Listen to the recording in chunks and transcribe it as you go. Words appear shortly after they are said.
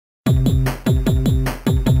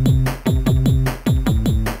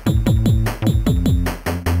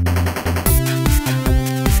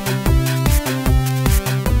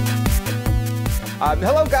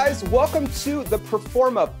Hello, guys. Welcome to the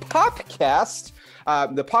Performa POPcast,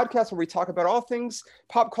 the podcast where we talk about all things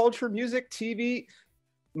pop culture, music, TV,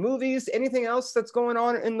 movies, anything else that's going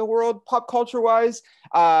on in the world, pop culture-wise.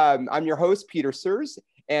 I'm your host, Peter Sers,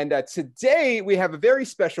 and today we have a very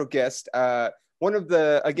special guest. One of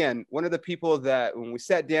the people that when we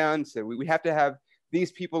sat down said we have to have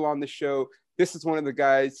these people on the show. This is one of the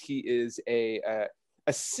guys. He is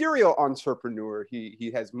a serial entrepreneur.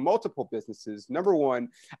 He has multiple businesses. Number one,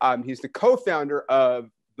 he's the co-founder of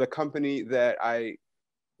the company that I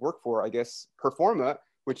work for, I guess, Performa,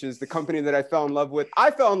 which is the company that I fell in love with.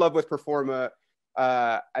 I fell in love with Performa.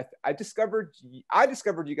 I discovered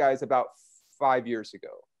you guys about 5 years ago,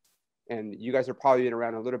 and you guys are probably been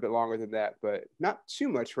around a little bit longer than that, but not too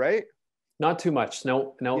much, right? Not too much.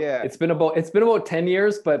 No. Yeah. It's been about 10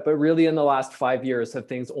 years, but really in the last 5 years have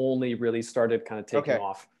things only really started kind of taking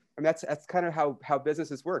off. And that's kind of how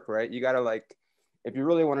businesses work, right? You got to if you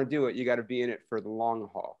really want to do it, you got to be in it for the long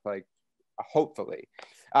haul, hopefully.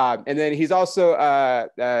 And then he's also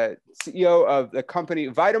CEO of the company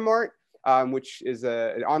Vitamart, which is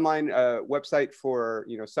an online website for,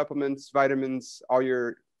 supplements, vitamins, all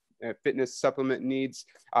your fitness supplement needs.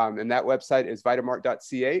 And that website is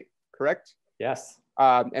Vitamart.ca. Correct? Yes.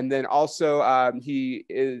 And then also he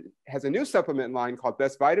has a new supplement line called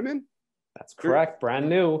Best Vitamin. That's correct. Brand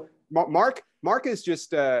new. Mark is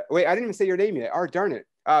just, wait, I didn't even say your name yet. Oh, darn it.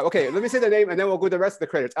 Okay, let me say the name and then we'll go to the rest of the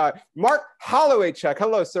credits. Mark Holowaychuk.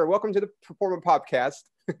 Hello, sir. Welcome to the Performa POPcast.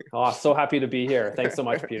 Oh, so happy to be here. Thanks so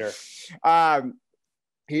much, Peter.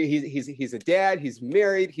 He's a dad. He's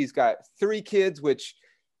married. He's got 3 kids, which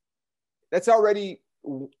that's already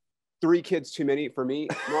 3 kids too many for me,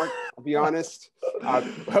 Mark. I'll be honest.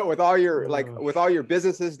 But with all your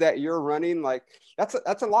businesses that you're running, that's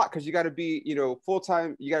a lot, because you got to be full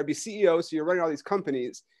time. You got to be CEO, so you're running all these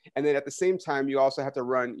companies, and then at the same time you also have to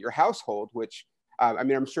run your household. Which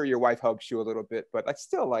I'm sure your wife helps you a little bit, but that's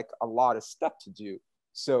still a lot of stuff to do.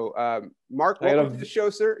 So Mark, welcome to the show,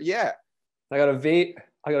 sir. Yeah, I got a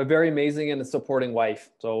very amazing and supporting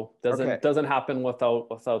wife. So doesn't happen without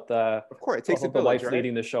the, of course, it takes a village, wife, right?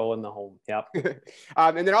 Leading the show in the home. Yeah.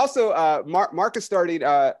 And then also Mark is starting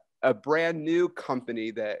a brand new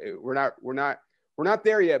company that we're not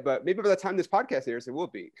there yet, but maybe by the time this podcast airs, it will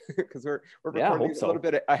be, because we're recording a little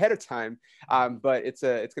bit ahead of time. But it's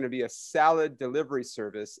going to be a salad delivery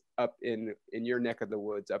service up in your neck of the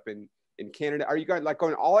woods, up in Canada. Are you guys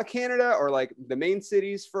going all of Canada, or the main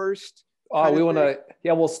cities first?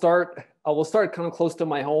 We'll start kind of close to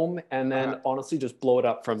my home, and then honestly just blow it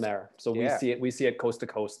up from there. So we see it coast to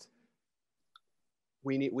coast.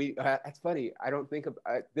 That's funny. I don't think of,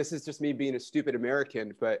 this is just me being a stupid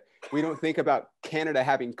American, but we don't think about Canada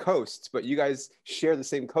having coasts, but you guys share the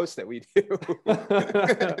same coast that we do.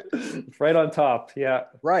 Right on top. Yeah.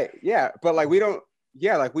 Right. Yeah. But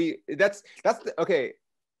okay.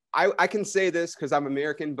 I can say this because I'm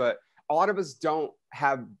American, but a lot of us don't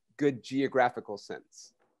have good geographical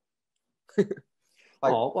sense.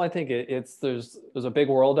 I think there's a big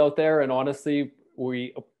world out there, and honestly,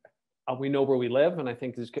 we know where we live, and I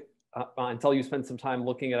think until you spend some time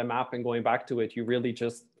looking at a map and going back to it, you really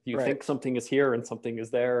think something is here and something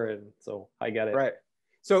is there, and so I get it. Right.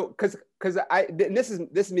 So because this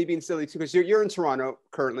is me being silly too, because you're in Toronto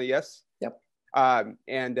currently, yes? Yep.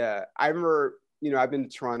 And I remember I've been to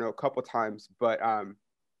Toronto a couple times, but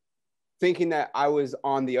thinking that I was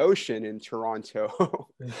on the ocean in Toronto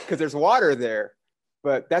because there's water there,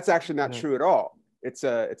 but that's actually not true at all. It's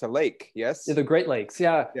a lake, yes? Yeah, the Great Lakes,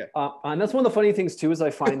 yeah. And that's one of the funny things too, is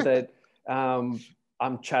I find that I'm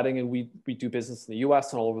chatting, and we do business in the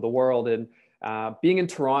US and all over the world, and being in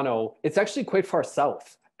Toronto, it's actually quite far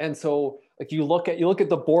south. And so you look at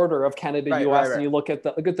the border of Canada, US, and you look at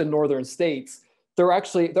the northern states, they're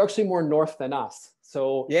actually more north than us.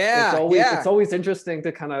 So it's always interesting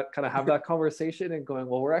to kind of have that conversation and going,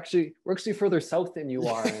 well, we're actually further south than you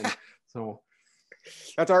are. And so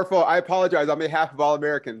that's our fault. I apologize on behalf of all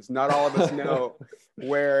Americans. Not all of us know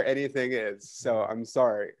where anything is. So I'm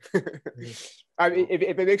sorry. I mean, if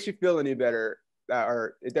it makes you feel any better,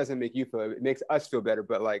 or it doesn't make you feel, it makes us feel better.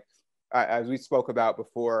 But as we spoke about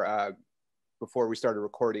before we started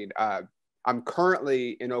recording, I'm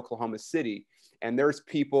currently in Oklahoma City, and there's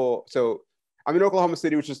people. So I'm in Oklahoma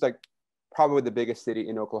City, which is probably the biggest city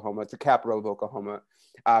in Oklahoma. It's the capital of Oklahoma.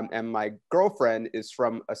 And my girlfriend is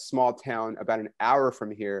from a small town about an hour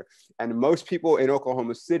from here. And most people in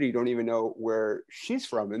Oklahoma City don't even know where she's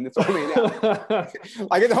from. And it's only an hour.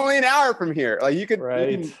 It's only an hour from here. You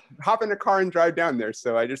can hop in a car and drive down there.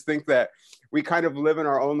 So I just think that we kind of live in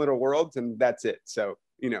our own little worlds, and that's it. So,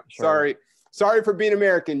 Sure. sorry for being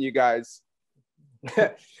American, you guys.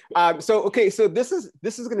 So this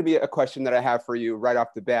is going to be a question that I have for you right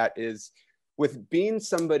off the bat, is with being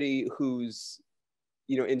somebody who's,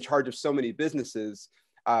 in charge of so many businesses,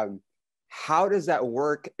 how does that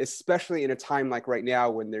work, especially in a time like right now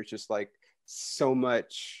when there's just like so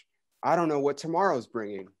much, I don't know what tomorrow's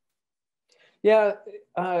bringing. Yeah.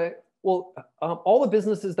 Well, all the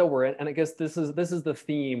businesses that we're in, and I guess this is the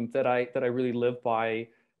theme that I really live by.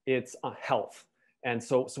 It's health, and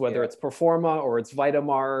so whether it's Performa or it's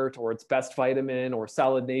Vitamart or it's Best Vitamin or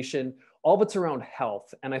Salad Nation, all of it's around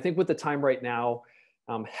health. And I think with the time right now,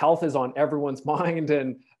 health is on everyone's mind,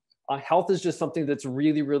 and health is just something that's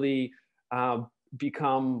really, really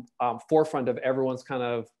become forefront of everyone's kind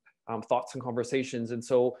of thoughts and conversations. And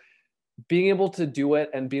so, being able to do it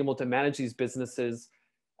and being able to manage these businesses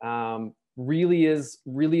really is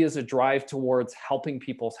a drive towards helping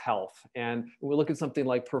people's health. And we look at something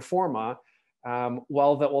like Performa,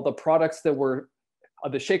 while the products that were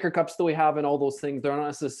the shaker cups that we have and all those things, they're not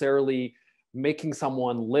necessarily making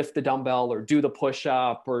someone lift the dumbbell or do the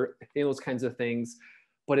push-up or those kinds of things,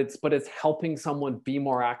 but it's helping someone be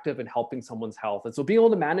more active and helping someone's health. And so being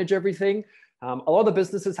able to manage everything, a lot of the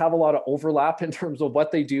businesses have a lot of overlap in terms of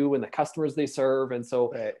what they do and the customers they serve. And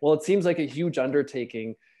so, while it seems like a huge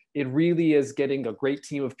undertaking, it really is getting a great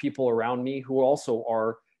team of people around me who also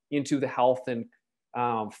are into the health and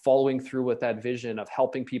following through with that vision of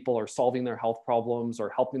helping people or solving their health problems or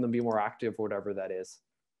helping them be more active, or whatever that is.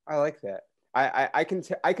 I like that. I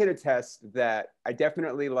can attest that I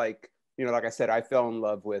definitely like I said, I fell in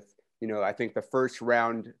love with, I think the first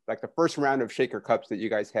round of shaker cups that you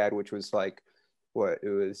guys had, which was like,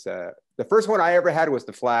 the first one I ever had was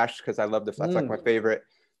the Flash, because I love the Flash, like my favorite.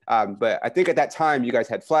 But I think at that time you guys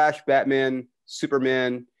had Flash, Batman,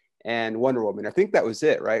 Superman, and Wonder Woman. I think that was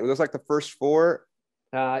it, right? It was like the first four.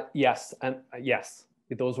 Yes, and yes,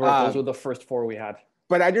 those were the first four we had.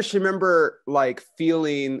 But I just remember like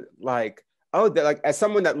feeling like, as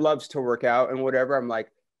someone that loves to work out and whatever, I'm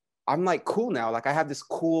like cool now. Like I have this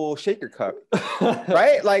cool shaker cup,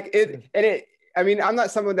 right? Like I mean, I'm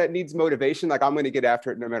not someone that needs motivation. Like I'm going to get after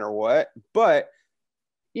it no matter what. But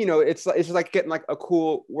it's just like getting like a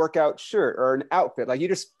cool workout shirt or an outfit. Like you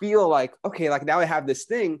just feel like, okay, like now I have this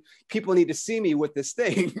thing. People need to see me with this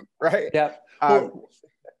thing, right? Yeah.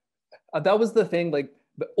 That was the thing. Like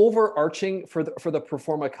the overarching for the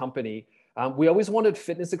Performa company, we always wanted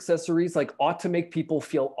fitness accessories like ought to make people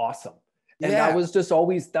feel awesome. And that was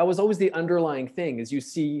always the underlying thing. Is you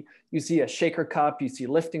see a shaker cup, you see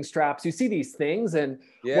lifting straps, you see these things, and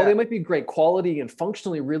while they might be great quality and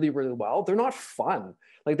functionally really, really well, they're not fun.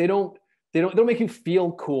 Like they don't make you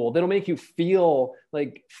feel cool. They don't make you feel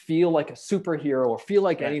like a superhero or feel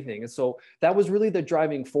like anything. And so that was really the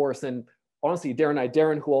driving force. And honestly,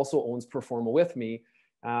 Darren, who also owns Performa with me,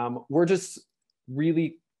 we're just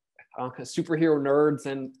really superhero nerds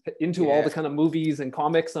and into all the kind of movies and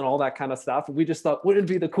comics and all that kind of stuff. And we just thought, wouldn't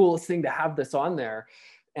it be the coolest thing to have this on there?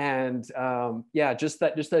 And just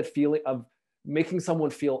that feeling of making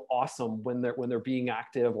someone feel awesome when they're being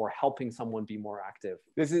active or helping someone be more active.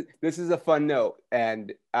 This is a fun note,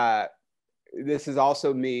 and this is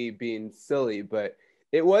also me being silly, but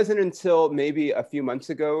it wasn't until maybe a few months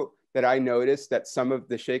ago that I noticed that some of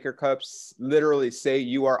the shaker cups literally say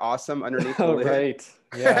 "You are awesome" underneath the lid. Right.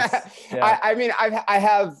 Yes. Yeah. I mean, I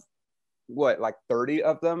have like 30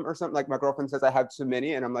 of them or something. Like my girlfriend says I have too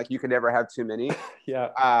many, and I'm like, you can never have too many.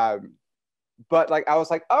 Yeah. But like I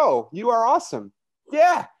was like, oh, you are awesome.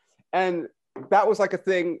 Yeah. And that was like a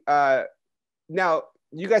thing. Now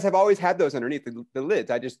you guys have always had those underneath the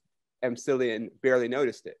lids. I just am silly and barely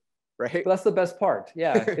noticed it. Right. But that's the best part.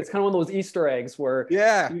 Yeah. It's kind of one of those Easter eggs where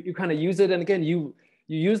you kind of use it. And again, you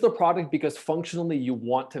use the product because functionally you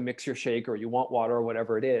want to mix your shake or you want water or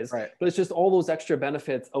whatever it is. Right. But it's just all those extra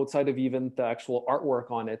benefits outside of even the actual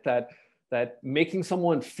artwork on it that making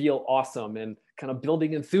someone feel awesome and kind of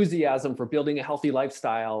building enthusiasm for building a healthy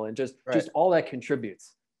lifestyle and just all that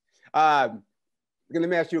contributes. Let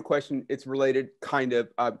me ask you a question. It's related kind of.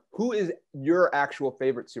 Who is your actual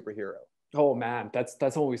favorite superhero? Oh man,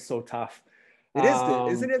 that's always so tough. It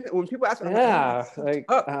is, isn't it? When people ask me,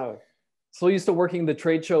 so used to working the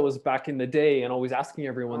trade shows back in the day and always asking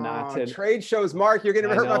everyone that. And trade shows, Mark, you're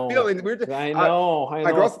gonna hurt my feelings. I know.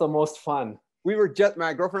 It's the most fun.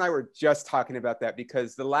 My girlfriend and I were just talking about that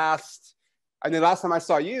because the last time I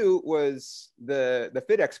saw you was the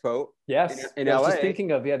Fit Expo. Yes, in I was LA. just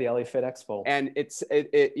thinking of the LA Fit Expo. And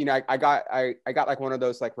I got like one of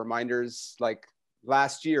those like reminders like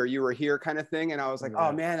last year you were here kind of thing, and I was like,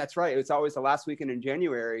 oh man, that's right. It's always the last weekend in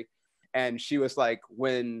January. And she was like,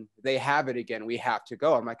 when they have it again, we have to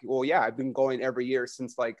go. I'm like, well, yeah, I've been going every year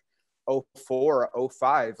since like 04,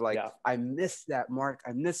 05. Like I miss that, Mark.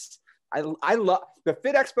 I love the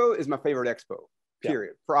Fit Expo is my favorite expo,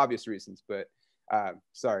 period, for obvious reasons. But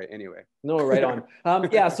sorry, anyway. No, right on.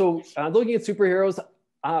 So looking at superheroes,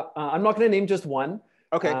 I'm not going to name just one.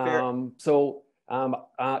 Okay, fair.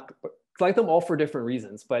 I like them all for different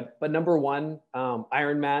reasons, but number one,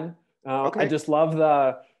 Iron Man. I just love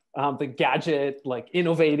the gadget, like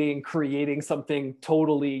innovating, creating something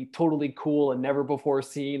totally cool and never before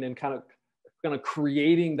seen, and kind of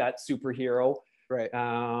creating that superhero. Right.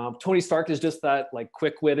 Tony Stark is just that like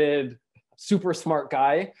quick-witted, super smart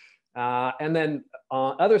guy. And then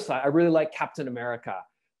other side, I really like Captain America.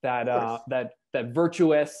 That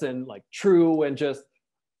virtuous and like true and just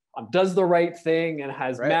does the right thing and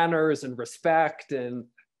has manners and respect and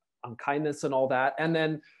kindness and all that. And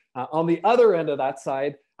then on the other end of that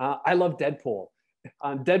side, I love Deadpool.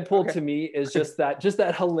 Deadpool to me is just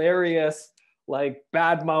that hilarious, like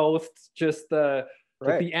bad-mouthed, just the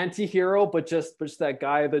anti-hero, but just that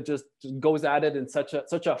guy that just goes at it in such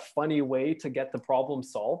a funny way to get the problem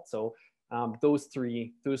solved. So those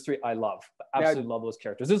three I love. Absolutely love those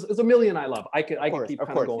characters. There's a million I love. I could keep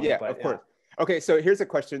kind of going. Yeah, of course. Okay, so here's a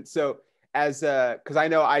question. So as because I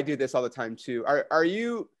know I do this all the time too. Are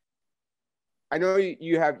you? I know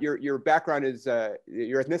you have your background is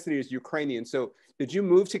your ethnicity is Ukrainian. So did you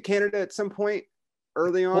move to Canada at some point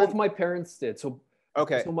early on? Both my parents did. So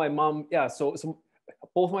my mom, so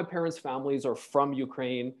both my parents' families are from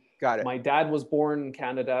Ukraine. Got it. My dad was born in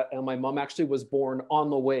Canada, and my mom actually was born on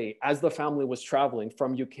the way as the family was traveling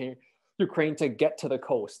from Ukraine to get to the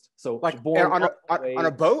coast. So like born on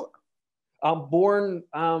a boat.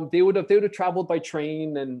 They would have traveled by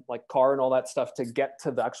train and like car and all that stuff to get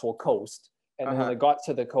to the actual coast. And then when they got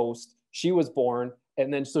to the coast, she was born,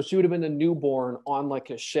 and then so she would have been a newborn on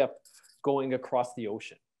like a ship going across the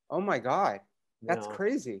ocean. Oh my God, that's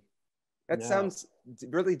crazy. That sounds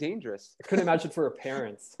really dangerous. I couldn't imagine for her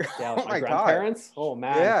parents. Yeah, oh my grandparents. God. Oh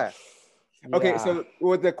man. Yeah. Okay, so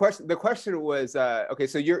the question was okay.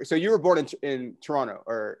 So you were born in Toronto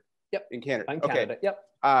or in Canada? I'm Canada.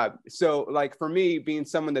 Yep. So like for me, being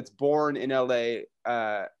someone that's born in LA,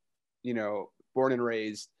 born and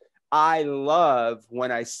raised, I love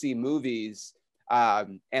when I see movies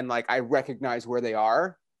and like I recognize where they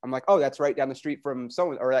are. I'm like, oh, that's right down the street from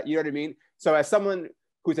someone, or that, you know what I mean? So as someone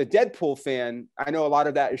who's a Deadpool fan, I know a lot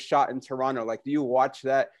of that is shot in Toronto. Like, do you watch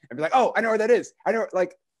that and be like, oh, I know where that is? I know,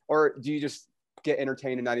 like, or do you just get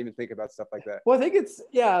entertained and not even think about stuff like that? Well, I think it's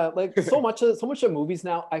like so much of movies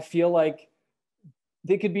now, I feel like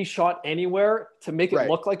they could be shot anywhere to make it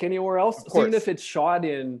look like anywhere else. So even if it's shot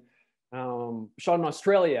in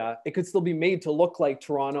Australia, it could still be made to look like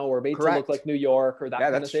Toronto or made to look like New York or that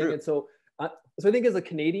kind of thing. True. And so I think as a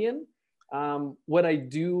Canadian, what I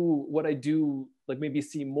do like maybe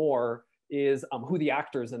see more is who the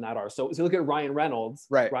actors in that are. So look at Ryan Reynolds.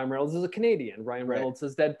 Right. Ryan Reynolds is a Canadian. Ryan Reynolds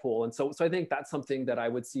is Deadpool. And so I think that's something that I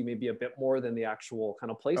would see maybe a bit more than the actual kind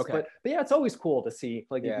of place. Okay. But yeah, it's always cool to see,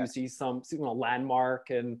 like if you see some landmark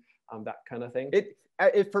and that kind of thing. It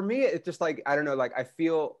for me, it's just like, I don't know, like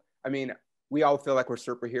I mean, we all feel like we're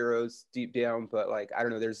superheroes deep down, but like, I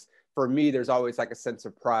don't know, for me, there's always like a sense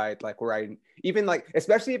of pride, like where I even like,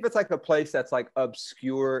 especially if it's like a place that's like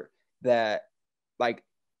obscure that like,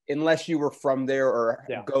 unless you were from there or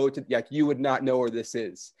go to, like, you would not know where this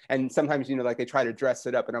is. And sometimes, like they try to dress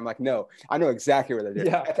it up and I'm like, no, I know exactly where that is.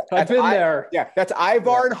 Yeah, I've been there. Yeah, that's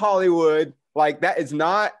Ivar in Hollywood. Like that is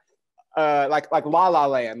not like La La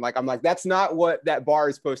Land. Like I'm like, that's not what that bar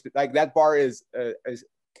is supposed to, like that bar is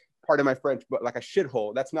part of my French, but like a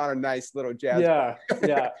shithole. That's not a nice little jazz bar.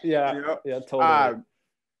 Yeah, totally.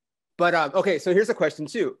 But okay, so here's a question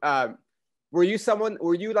too. Were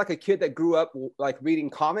you like a kid that grew up like reading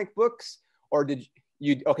comic books, or did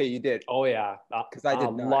you? Okay, you did. Oh yeah, because I did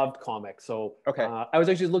loved comics. So okay, I was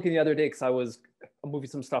actually looking the other day because I was moving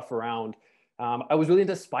some stuff around. I was really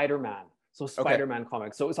into Spider-Man, so Spider-Man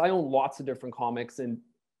comics. So I own lots of different comics, and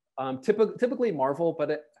typically Marvel,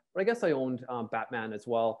 but I guess I owned Batman as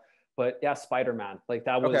well. But yeah, Spider-Man, like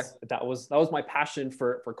that was my passion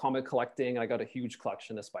for comic collecting. I got a huge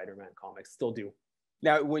collection of Spider-Man comics, still do.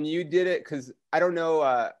 Now, when you did it, because I don't know,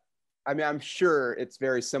 I mean, I'm sure it's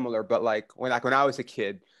very similar, but like when I was a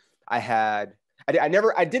kid, I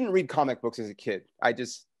didn't read comic books as a kid. When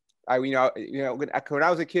I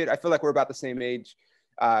was a kid, I feel like we're about the same age.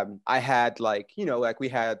 I had like we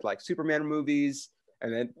had like Superman movies,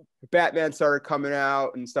 and then Batman started coming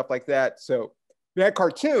out and stuff like that. So we had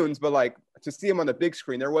cartoons, but like to see them on the big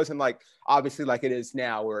screen, there wasn't like obviously like it is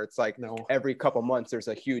now, where it's like every couple months there's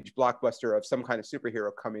a huge blockbuster of some kind of superhero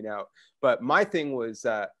coming out. But my thing was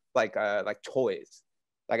like toys.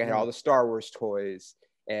 Like I had all the Star Wars toys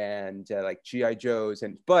and like GI Joes,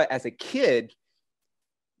 but as a kid,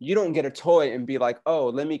 you don't get a toy and be like, oh,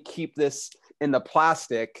 let me keep this in the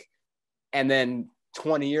plastic, and then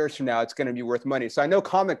 20 years from now it's going to be worth money. So I know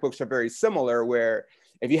comic books are very similar, where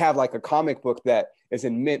if you have like a comic book that is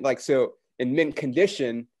in mint, like so in mint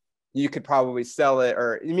condition, you could probably sell it,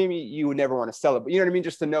 or maybe you would never want to sell it, but you know what I mean?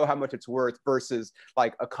 Just to know how much it's worth versus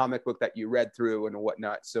like a comic book that you read through and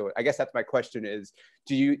whatnot. So I guess that's my question is,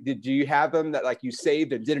 do you have them that like you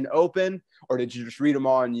saved and didn't open, or did you just read them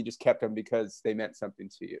all and you just kept them because they meant something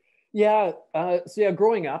to you? Yeah.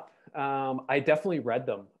 Growing up, I definitely read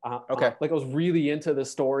them. Okay. Like I was really into the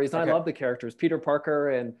stories, and I love the characters, Peter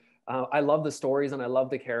Parker, and I love the stories and I love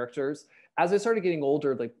the characters. As I started getting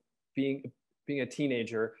older, like being a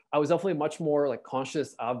teenager, I was definitely much more like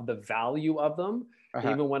conscious of the value of them.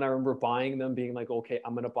 Even when I remember buying them, being like, okay,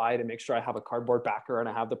 I'm going to buy it and make sure I have a cardboard backer and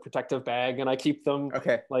I have the protective bag and I keep them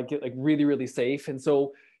like really, really safe. And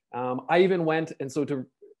so I even went, and so to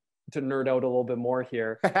nerd out a little bit more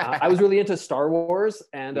here, I was really into Star Wars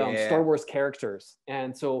and Star Wars characters.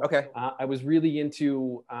 And so I was really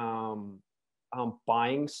into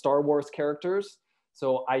buying Star Wars characters.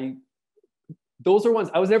 So those are ones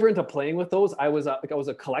I was never into playing with those. I was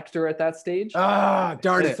a collector at that stage. Ah,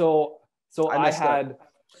 darn it. So I had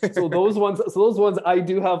those ones I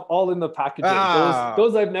do have all in the packaging.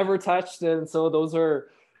 Those I've never touched, and so those are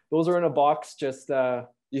in a box. Just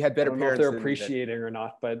you had better parents. I don't know if they're appreciating or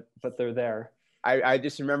not, but they're there. I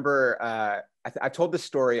just remember I told this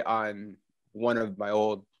story on one of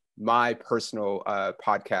my personal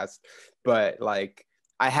podcasts, but like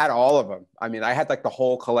I had all of them. I mean, I had like the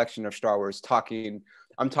whole collection of Star Wars.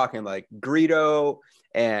 I'm talking like Greedo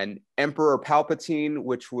and Emperor Palpatine,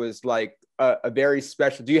 which was like a very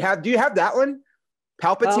special. Do you have that one?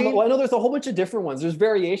 Palpatine? Well, I know there's a whole bunch of different ones. There's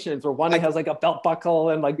variations where one has like a belt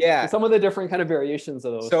buckle and like some of the different kind of variations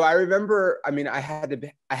of those. So I remember, I mean, I had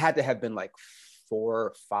to have been like 4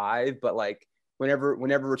 or 5, but like whenever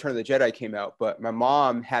Return of the Jedi came out, but my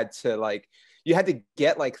mom had to like, you had to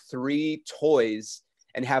get like 3 toys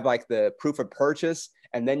and have like the proof of purchase,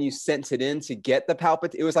 and then you sent it in to get the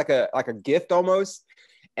Palpatine. It was like a gift almost,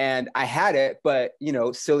 and I had it, but you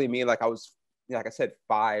know, silly me, like I was, like I said,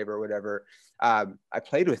 5 or whatever. I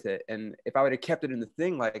played with it, and if I would have kept it in the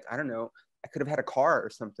thing, like I don't know, I could have had a car or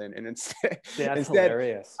something. And instead,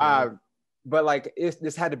 hilarious. But like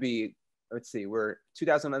this had to be, let's see, we're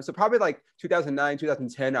 2011, so probably like 2009,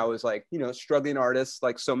 2010. I was like, you know, struggling artist,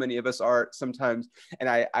 like so many of us are sometimes. And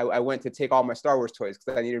I went to take all my Star Wars toys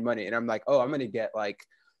because I needed money, and I'm like, oh, I'm gonna get like,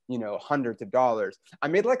 you know, hundreds of dollars. I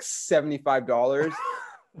made like $75.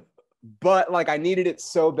 But like I needed it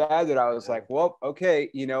so bad that I was like, well, okay,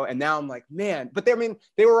 you know. And now I'm like, man, but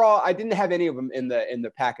they were all, I didn't have any of them in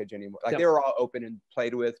the package anymore. Like they were all open and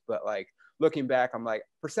played with, but like looking back, I'm like,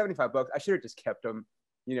 for $75, I should have just kept them,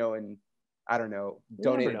 you know, and I don't know,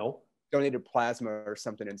 donated plasma or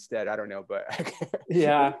something instead. I don't know, but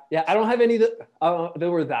yeah, I don't have any that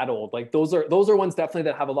were that old. Like those are ones definitely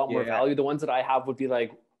that have a lot more value. The ones that I have would be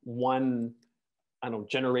like one, I don't know,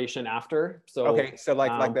 generation after. So okay, so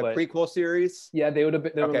like the prequel series. Yeah, they would have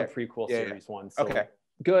been the prequel series ones. So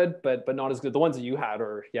good, but not as good. The ones that you had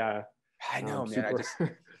are I know, man.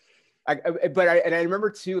 Super. I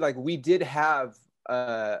remember too, like we did have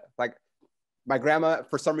like my grandma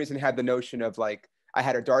for some reason had the notion of like I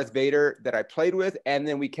had a Darth Vader that I played with, and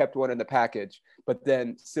then we kept one in the package. But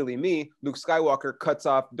then silly me, Luke Skywalker cuts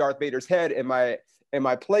off Darth Vader's head in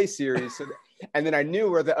my play series. So, and then I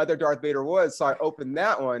knew where the other Darth Vader was, so I opened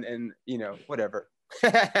that one, and you know, whatever.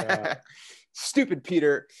 Stupid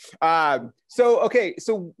Peter.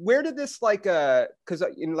 So where did this like because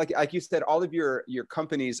you know, like you said, all of your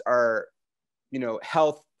companies are, you know,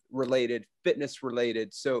 health related, fitness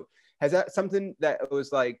related. So has that something that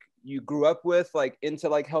was like you grew up with, like into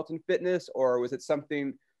like health and fitness, or was it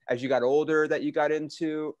something as you got older that you got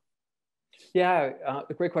into? Yeah,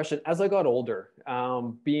 great question. As I got older,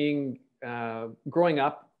 growing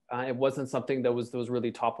up, it wasn't something that was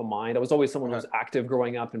really top of mind. I was always someone who was active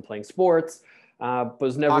growing up and playing sports, but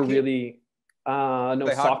was never really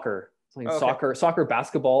soccer. Playing soccer,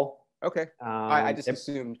 basketball. Okay. I just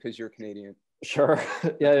assumed because you're Canadian. Sure.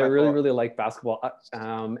 Yeah, I really like basketball.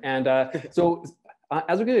 So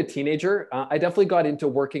as we get a teenager, I definitely got into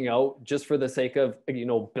working out just for the sake of, you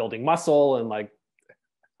know, building muscle and like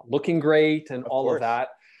looking great and all of that.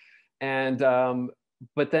 And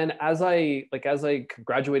but then as I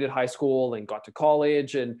graduated high school and got to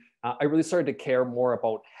college, and I really started to care more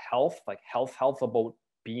about health, like health about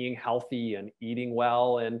being healthy and eating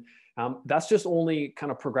well. And that's just only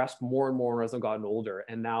kind of progressed more and more as I've gotten older.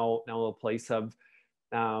 And now a place of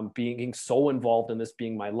being so involved in this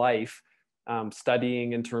being my life,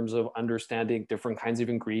 studying in terms of understanding different kinds of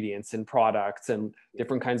ingredients and products and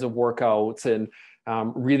different kinds of workouts, and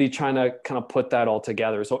really trying to kind of put that all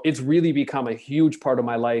together. So it's really become a huge part of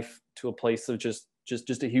my life, to a place of just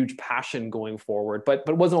a huge passion going forward. But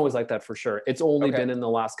it wasn't always like that, for sure. It's only been in the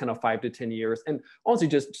last kind of 5 to 10 years. And honestly,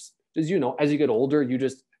 just as you know, as you get older,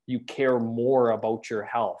 you care more about your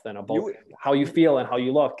health and about how you feel and how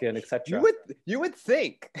you look and etc. You would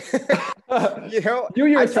think, you know, you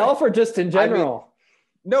yourself or just in general?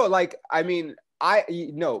 No, like, I mean,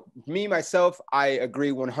 me, myself, I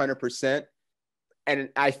agree 100%. And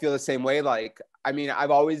I feel the same way. Like, I mean,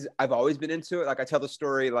 I've always been into it. Like, I tell the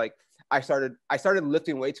story, like, I started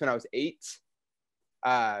lifting weights when I was 8.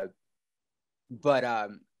 I've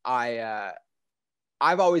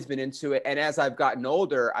always been into it. And as I've gotten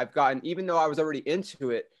older, even though I was already into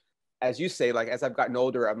it, as you say, like, as I've gotten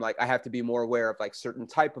older, I'm like, I have to be more aware of like certain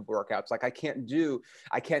type of workouts. Like, I can't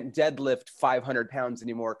deadlift 500 pounds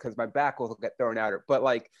anymore because my back will get thrown out. But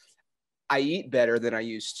like, I eat better than I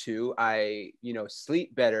used to. I,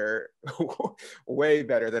 sleep better, way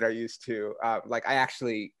better than I used to. Like, I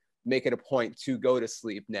actually make it a point to go to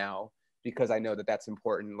sleep now because I know that that's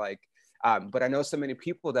important. Like, but I know so many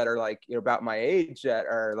people that are like, about my age that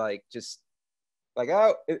are like, just like,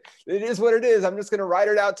 oh, it is what it is. I'm just going to write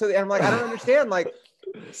it out and I'm like, I don't understand. Like,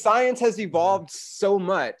 science has evolved so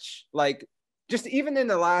much. Like, just even in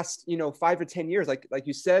the last, 5 or 10 years, like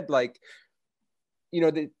you said, like,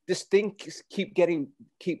 this thing keep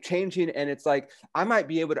changing. And it's like, I might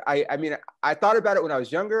be able to, I mean, I thought about it when I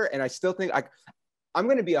was younger, and I still think I'm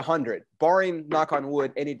going to be 100, barring, knock on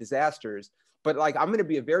wood, any disasters. But like, I'm going to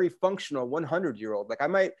be a very functional 100-year-old. Like,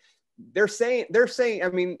 they're saying, I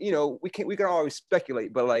mean, we can always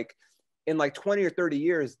speculate, but like in like 20 or 30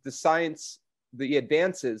 years, the science, the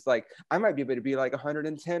advances, like I might be able to be like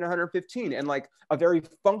 110, 115 and like a very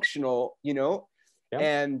functional,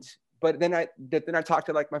 but then I talk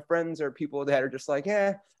to like my friends or people that are just like,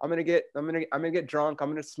 yeah, I'm going to get drunk. I'm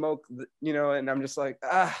going to smoke, and I'm just like,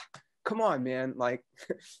 come on, man. Like,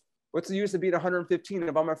 what's the use of being 115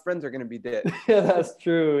 if all my friends are going to be dead? Yeah, that's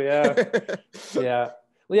true. Yeah. Yeah.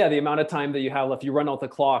 Well, yeah, the amount of time that you have left, you run out the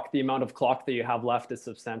clock, the amount of clock that you have left is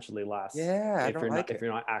substantially less. Yeah. If you're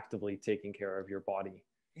not actively taking care of your body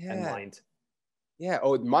and mind. Yeah.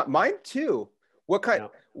 Oh, mine too.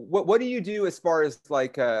 What do you do as far as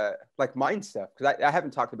like mind stuff? Because I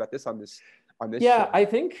haven't talked about this on this Yeah, show. I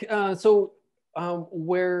think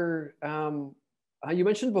where you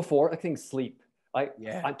mentioned before, I think sleep.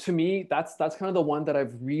 To me, that's kind of the one that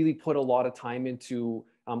I've really put a lot of time into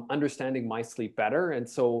understanding my sleep better. And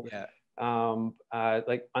so, like,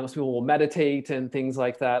 I know some people will meditate and things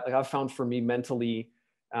like that. Like, I've found for me mentally,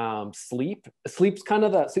 sleep's kind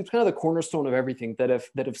of the cornerstone of everything. That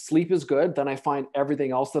if sleep is good, then I find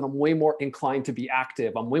everything else that I'm way more inclined to be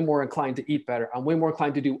active. I'm way more inclined to eat better. I'm way more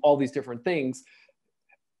inclined to do all these different things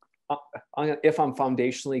if I'm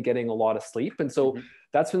foundationally getting a lot of sleep. And so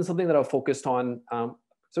that's been something that I've focused on. So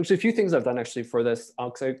actually a few things I've done actually for this,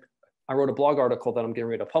 because I wrote a blog article that I'm getting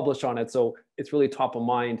ready to publish on it. So it's really top of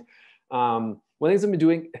mind. One of the things I've been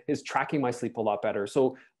doing is tracking my sleep a lot better.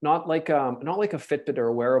 So not like a Fitbit or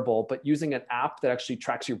a wearable, but using an app that actually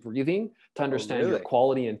tracks your breathing to understand your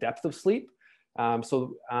quality and depth of sleep.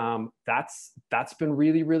 So that's been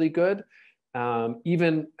really, really good.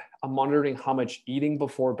 Even monitoring how much eating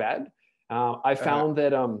before bed. I found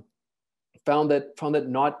that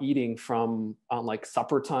not eating from like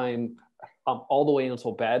supper time all the way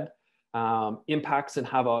until bed impacts and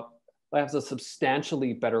has a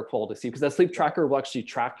substantially better quality sleep, because that sleep tracker will actually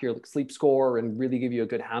track your sleep score and really give you a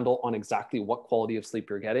good handle on exactly what quality of sleep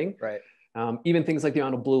you're getting. Right. Even things like the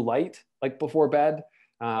amount of blue light, like before bed,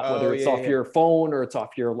 whether it's off your phone or it's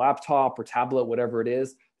off your laptop or tablet, whatever it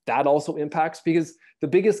is, that also impacts. Because the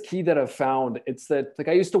biggest key that I've found, it's that, like,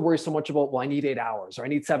 I used to worry so much about, well, I need 8 hours or I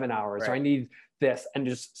need 7 hours or I need this, and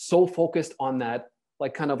just so focused on that,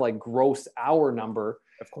 like, kind of like gross hour number.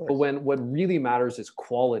 Of course. But what really matters is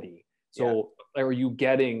quality. So are you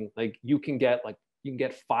getting, like, you can get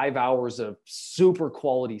 5 hours of super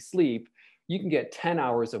quality sleep. You can get 10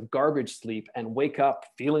 hours of garbage sleep and wake up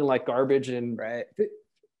feeling like garbage and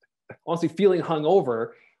honestly feeling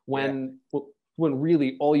hungover when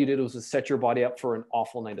really all you did was just set your body up for an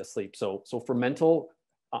awful night of sleep. So for mental,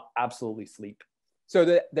 absolutely sleep.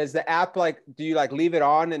 So does the app, like, do you like leave it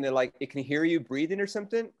on and it can hear you breathing or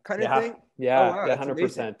something kind of thing? Yeah, oh, wow,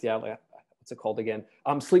 100%. Yeah. what's it called again?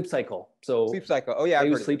 Sleep cycle. So Sleep cycle. Oh yeah, I I've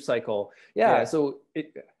heard use of sleep it. cycle. Yeah. So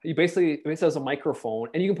you basically, it has a microphone,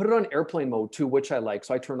 and you can put it on airplane mode too, which I like.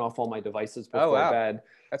 So I turn off all my devices Oh before wow, bed.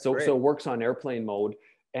 that's So great. it works on airplane mode,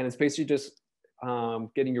 and it's basically just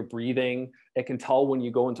getting your breathing. It can tell when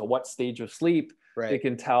you go into what stage of sleep. Right. It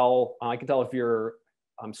can tell. I can tell if you're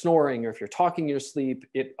snoring or if you're talking in your sleep.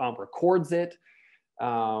 It records it.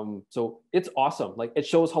 So it's awesome. Like, it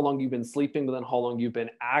shows how long you've been sleeping, but then how long you've been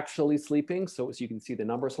actually sleeping. So you can see the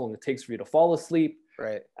numbers, how long it takes for you to fall asleep.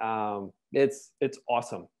 Right. It's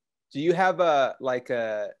awesome. Do you have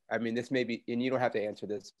I mean, this may be, and you don't have to answer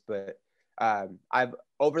this, but I've,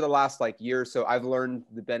 over the last like year or so, I've learned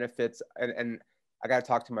the benefits, and I got to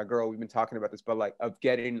talk to my girl. We've been talking about this, but like, of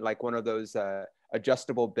getting like one of those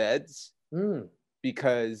adjustable beds,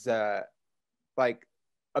 because like,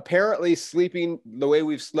 apparently sleeping the way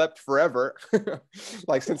we've slept forever,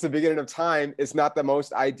 like since the beginning of time, is not the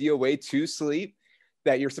most ideal way to sleep.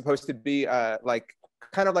 That you're supposed to be like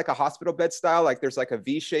kind of like a hospital bed style. Like there's like a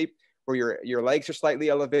V shape where your legs are slightly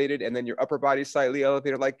elevated and then your upper body slightly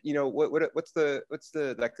elevated. Like, you know, what's the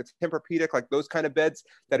like the Tempur-Pedic, like those kind of beds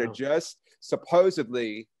that adjust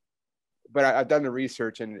supposedly. But I've done the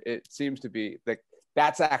research, and it seems to be like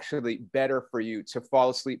that's actually better for you to fall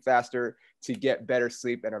asleep faster, to get better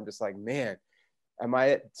sleep. And I'm just like, man, am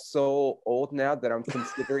I so old now that I'm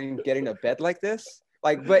considering getting a bed like this?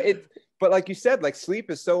 Like, but like you said, like sleep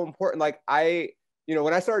is so important. Like you know,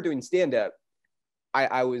 when I started doing stand-up,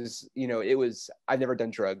 I was, you know, I've never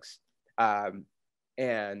done drugs.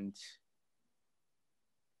 And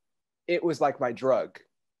it was like my drug.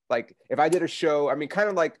 Like if I did a show, I mean, kind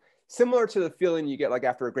of like similar to the feeling you get like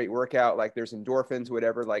after a great workout, like there's endorphins,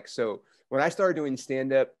 whatever. Like, so when I started doing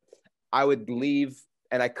stand-up, I would leave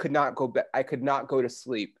and I could not go back. I could not go to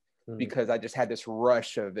sleep because I just had this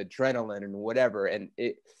rush of adrenaline and whatever.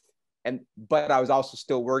 But I was also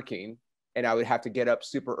still working, and I would have to get up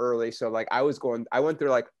super early. So like I went through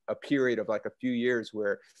like a period of like a few years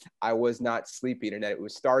where I was not sleeping, and it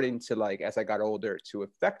was starting to, like, as I got older, to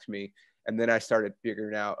affect me. And then I started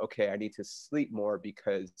figuring out, okay, I need to sleep more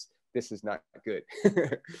because this is not good.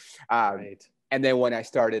 Right. And then when I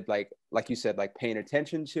started, like you said, like paying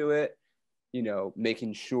attention to it, you know,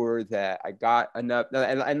 making sure that I got enough.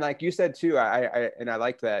 And like you said too, I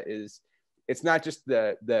like that, is it's not just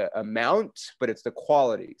the amount, but it's the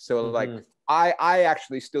quality. So like I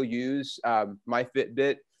actually still use my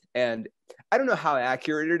Fitbit, and I don't know how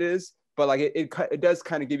accurate it is, but like it does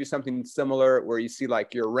kind of give you something similar where you see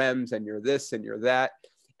like your REMs and your this and your that,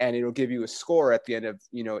 and it'll give you a score at the end of,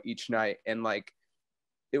 you know, each night. And like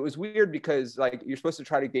it was weird because like you're supposed to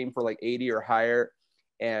try to game for like 80 or higher,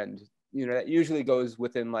 and you know that usually goes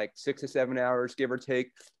within like 6 to 7 hours, give or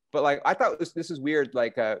take. But like I thought this is weird.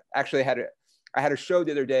 Like actually I had a show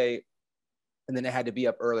the other day, and then I had to be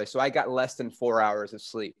up early, so I got less than 4 hours of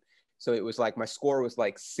sleep. So it was like my score was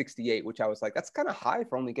like 68, which I was like, that's kind of high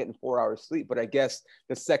for only getting 4 hours sleep. But I guess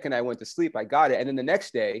the second I went to sleep, I got it. And then the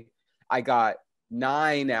next day, I got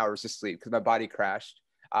 9 hours of sleep because my body crashed.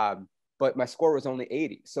 But my score was only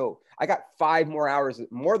 80. So I got 5 more hours,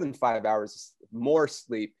 more than 5 hours more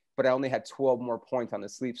sleep, but I only had 12 more points on the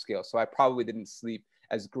sleep scale. So I probably didn't sleep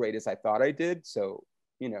as great as I thought I did. So,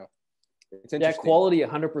 you know, it's interesting. Yeah, quality,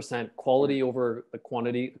 100%. Quality over the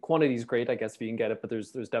quantity. The quantity is great, I guess, if you can get it, but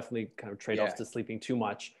there's definitely kind of trade-offs to sleeping too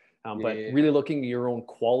much. But really looking at your own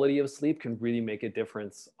quality of sleep can really make a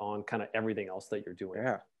difference on kind of everything else that you're doing.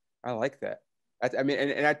 Yeah, I like that. I mean,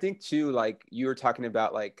 and I think too, like you were talking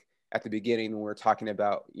about, like at the beginning when we were talking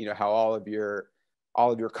about, you know, how all of your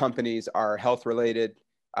companies are health related,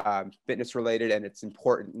 fitness related, and it's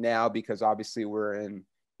important now because obviously we're in,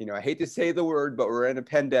 you know, I hate to say the word, but we're in a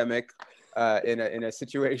pandemic, in a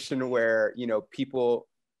situation where, you know, people,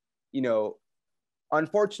 you know,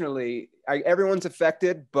 unfortunately, everyone's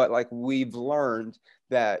affected, but like we've learned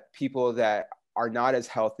that people that are not as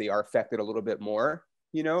healthy are affected a little bit more,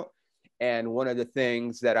 you know. And one of the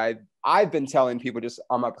things that I've been telling people just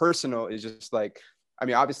on my personal is just like, I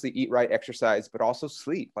mean, obviously eat right, exercise, but also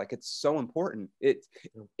sleep. Like it's so important.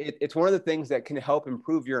 It's one of the things that can help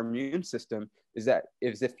improve your immune system is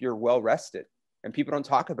if you're well rested, and people don't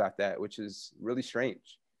talk about that, which is really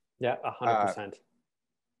strange. Yeah, 100%.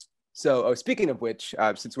 So speaking of which,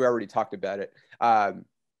 since we already talked about it, I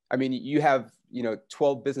mean, you have, you know,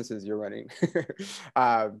 12 businesses you're running,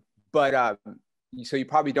 but so you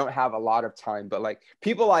probably don't have a lot of time, but like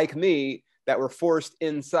people like me that were forced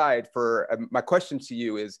inside for, my question to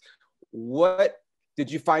you is, what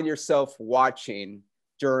did you find yourself watching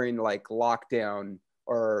during like lockdown,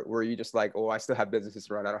 or were you just like, oh, I still have businesses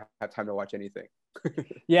to run, I don't have time to watch anything?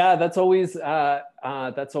 Yeah, that's always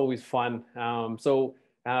fun.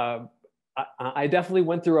 I definitely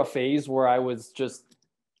went through a phase where I was just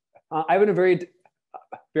I have a very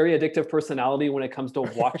addictive personality when it comes to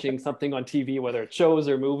watching something on TV, whether it's shows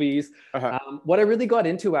or movies. Uh-huh. What I really got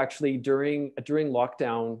into actually during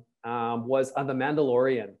lockdown was The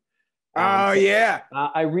Mandalorian. Oh yeah.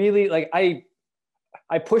 I really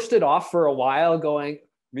I pushed it off for a while, going.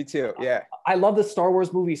 Me too. Yeah. I love the Star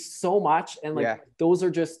Wars movies so much, and those are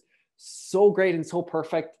just so great and so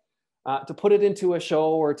perfect. To put it into a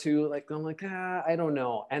show or to I'm like, I don't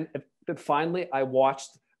know. But finally, I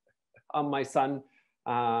watched my son,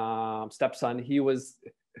 stepson. He was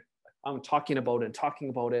talking about it.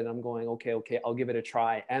 And I'm going, okay, I'll give it a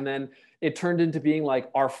try. And then it turned into being like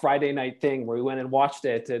our Friday night thing where we went and watched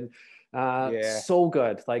it, and so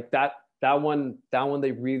good. Like that one,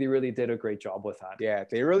 they really, really did a great job with that. Yeah,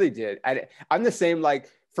 they really did. I'm the same. Like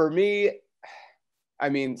for me, I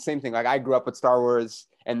mean, same thing. Like I grew up with Star Wars,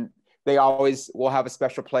 and they always will have a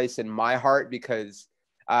special place in my heart because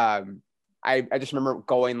I just remember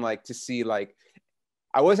going to see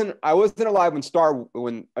I wasn't alive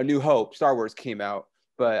when A New Hope, Star Wars came out,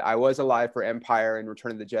 but I was alive for Empire and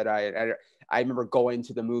Return of the Jedi. And I remember going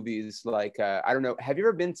to the movies. I don't know. Have you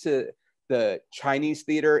ever been to the Chinese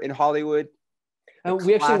theater in Hollywood?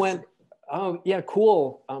 We actually went. Oh yeah,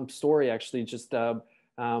 cool story actually. Just so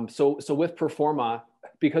with Performa,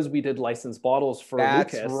 because we did licensed bottles for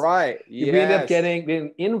Lucas. That's right. Yeah. We ended up getting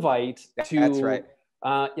an invite to. That's right.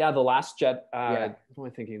 The Last Jet. What am I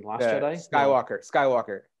thinking? Last Jedi?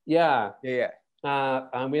 Skywalker. Yeah. Yeah.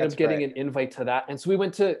 We ended up getting an invite to that, and so we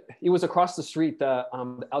went to. It was across the street, the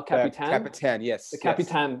El Capitan. Capitan, yes. The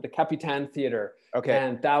Capitan, the Capitan Theater. Okay.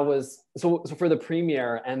 And that was so for the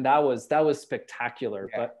premiere, and that was spectacular.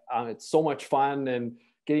 Yeah. But it's so much fun, and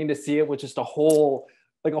getting to see it with just a whole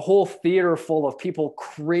theater full of people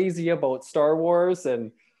crazy about Star Wars.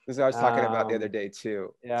 And this is what I was talking about the other day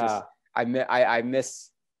too. Yeah. I miss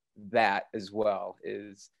that as well.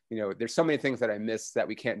 There's so many things that I miss that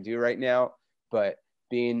we can't do right now, but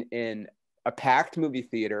being in a packed movie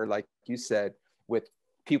theater, like you said, with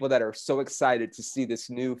people that are so excited to see this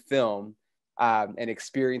new film, and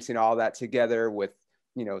experiencing all that together with,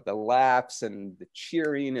 the laughs and the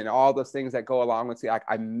cheering and all those things that go along with it.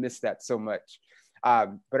 I miss that so much.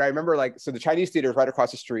 But I remember so the Chinese theater is right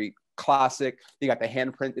across the street. Classic. You got the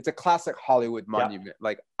handprint. It's a classic Hollywood monument,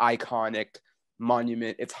 iconic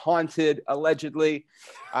monument. It's haunted, allegedly.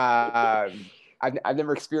 I've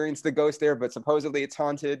never experienced the ghost there, but supposedly it's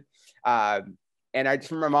haunted. And I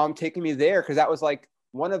just remember my mom taking me there because that was there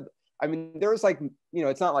was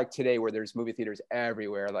it's not like today where there's movie theaters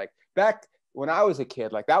everywhere. Back when I was a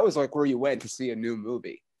kid, that was where you went to see a new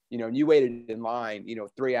movie, and you waited in line,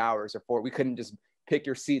 3 hours or 4. We couldn't just pick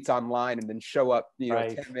your seats online and then show up,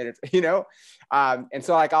 10 minutes, and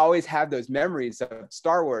so I always have those memories of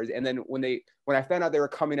Star Wars. And then when I found out they were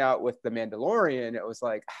coming out with The Mandalorian, it was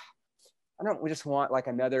we just want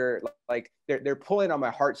another, they're pulling on my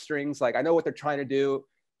heartstrings. I know what they're trying to do.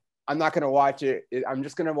 I'm not going to watch it. I'm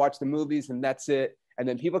just going to watch the movies and that's it. And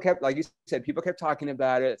then people kept, like you said, talking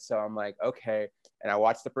about it. So I'm like, okay. And I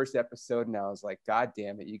watched the first episode and I was like, God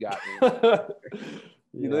damn it, you got me.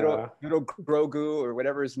 You little Grogu or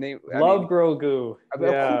whatever his name. Grogu.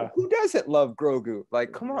 Who doesn't love Grogu?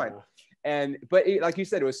 Come on. But like you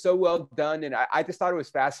said, it was so well done. And I just thought it was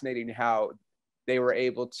fascinating how they were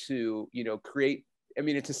able to, create. I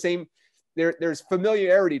mean, it's the same. There's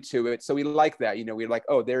familiarity to it. So we like that. We're like,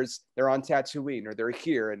 oh, they're on Tatooine or they're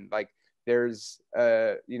here. And there's,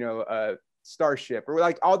 a starship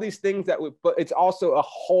or all these things but it's also a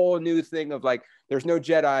whole new thing of there's no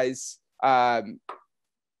Jedis.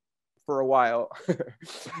 For a while.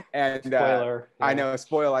 And spoiler. I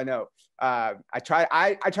know. I try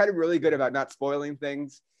to be really good about not spoiling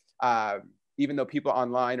things, even though people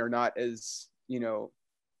online are not as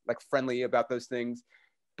friendly about those things.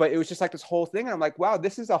 But it was just this whole thing, and I'm like, wow,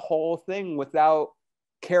 this is a whole thing without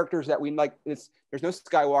characters that we like. There's no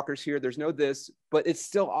Skywalkers here, there's no this, but it's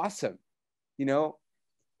still awesome, so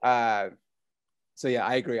yeah,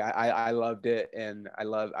 I agree. I loved it, and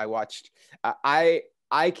I watched.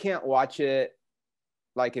 I can't watch it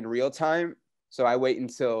in real time. So I wait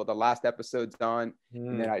until the last episode's on,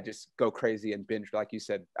 and then I just go crazy and binge. Like you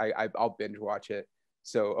said, I'll binge watch it.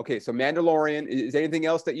 So, okay. So Mandalorian, is there anything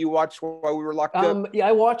else that you watched while we were locked up? Yeah,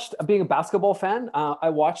 I watched, being a basketball fan, I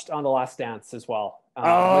watched on The Last Dance as well.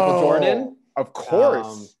 Michael Jordan. Of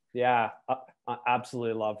course. I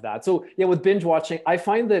absolutely love that. So yeah, with binge watching, I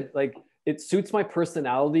find that it suits my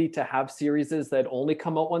personality to have series that only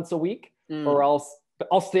come out once a week, or else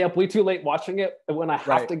I'll stay up way too late watching it when I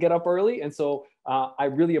have to get up early. And so I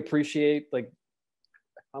really appreciate, like,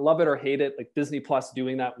 I love it or hate it, like Disney Plus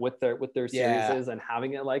doing that with their series and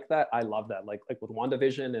having it like that. I love that, like with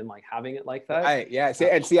WandaVision and like having it like that. I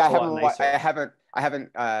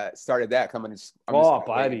haven't started that. I'm just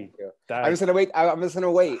buddy, I'm just gonna wait. I'm just gonna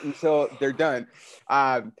wait until they're done.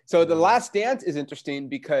 So The Last Dance is interesting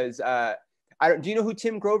because do you know who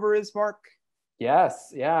Tim Grover is, Mark?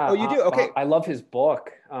 Yes. Yeah. Oh, you do? Okay. I love his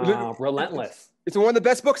book, Relentless. It's one of the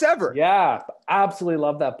best books ever. Yeah, absolutely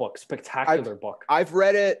love that book. Spectacular book. I've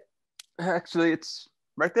read it. Actually, it's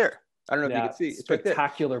right there. I don't know if you can see. It's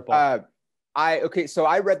spectacular book. So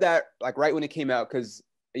I read that like right when it came out because,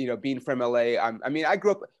 you know, being from LA,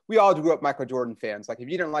 we all grew up Michael Jordan fans. Like if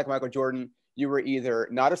you didn't like Michael Jordan, you were either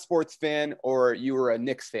not a sports fan or you were a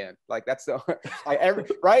Knicks fan. Like that's the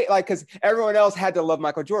right? Like because everyone else had to love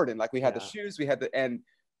Michael Jordan. Like we had the shoes,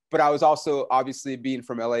 but I was also obviously being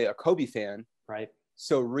from LA a Kobe fan. Right.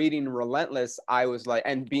 So reading Relentless, I was like,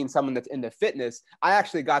 and being someone that's into fitness, I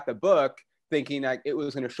actually got the book thinking like it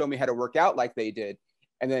was going to show me how to work out like they did.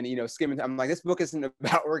 And then, you know, skimming, I'm like, this book isn't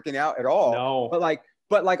about working out at all. No.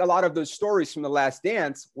 But like a lot of those stories from The Last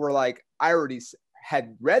Dance were like, I already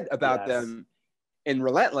had read about them in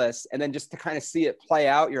Relentless. And then just to kind of see it play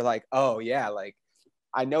out, you're like, oh yeah, like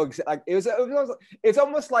I know like it's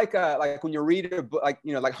almost like when you read a book, like,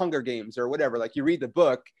 you know, like Hunger Games or whatever, like you read the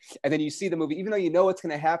book and then you see the movie, even though you know what's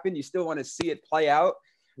going to happen, you still want to see it play out.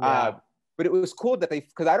 But it was cool that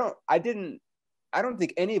because I don't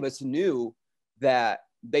think any of us knew that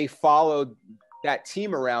they followed that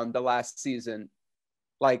team around the last season,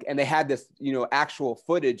 like, and they had this, you know, actual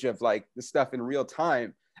footage of like the stuff in real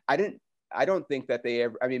time. I don't think that they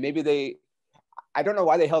ever, I mean, maybe I don't know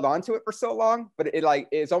why they held on to it for so long, but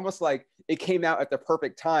it's almost like it came out at the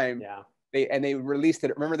perfect time. Yeah. They released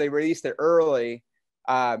it. Remember, they released it early.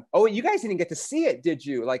 You guys didn't get to see it, did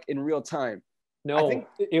you? Like in real time? No, I think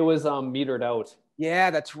it was metered out.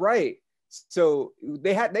 Yeah, that's right. So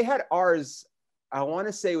they had ours. I want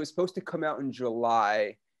to say it was supposed to come out in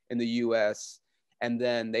July in the US. And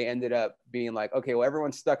then they ended up being like, okay, well,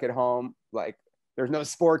 everyone's stuck at home. Like there's no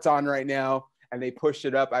sports on right now. And they pushed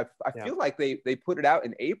it up. I feel like they put it out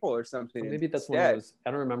in April or something. Maybe that's one of those.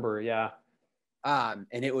 I don't remember. Yeah. And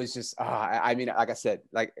it was just, I mean, like I said,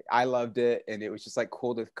 like I loved it, and it was just like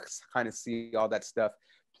cool to kind of see all that stuff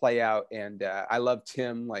play out. And I love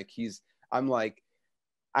Tim. Like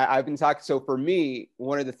I've been talking. So for me,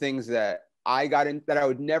 one of the things that I got in that I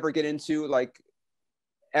would never get into, like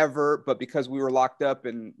ever, but because we were locked up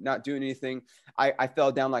and not doing anything, I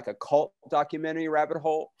fell down like a cult documentary rabbit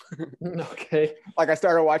hole. Okay. Like I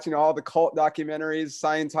started watching all the cult documentaries,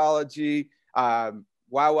 Scientology,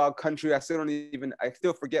 Wild Wild Country. I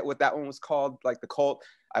still forget what that one was called, like the cult.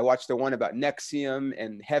 I watched the one about Nexium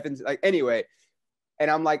and Heavens, like anyway. And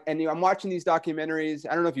I'm like, and I'm watching these documentaries.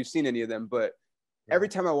 I don't know if you've seen any of them, but every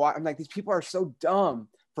time I watch, I'm like, these people are so dumb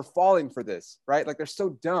for falling for this, right? Like they're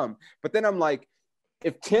so dumb. But then I'm like,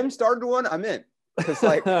 if Tim started one, I'm in. Because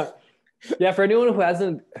like, yeah, for anyone who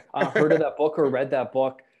hasn't heard of that book or read that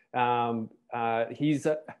book, he's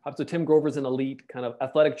so Tim Grover's an elite kind of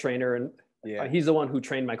athletic trainer, and he's the one who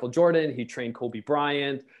trained Michael Jordan. He trained Kobe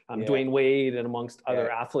Bryant, Dwayne Wade, and amongst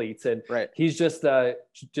other athletes. And he's just an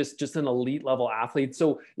elite level athlete.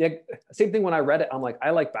 So yeah, same thing when I read it. I'm like, I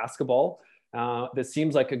like basketball. This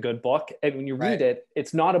seems like a good book. And when you read it,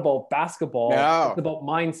 it's not about basketball. No. It's about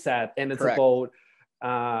mindset, and it's about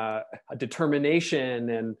determination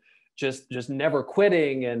and just never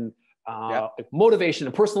quitting and motivation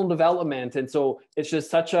and personal development. And so it's just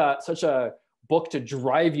such a book to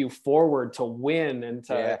drive you forward to win and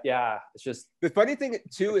to it's just the funny thing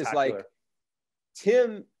too is like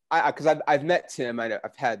Tim, because I've met Tim, I've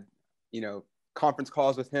had, you know, conference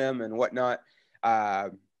calls with him and whatnot.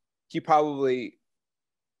 He's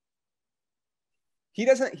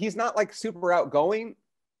not like super outgoing.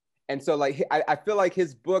 And so like, I feel like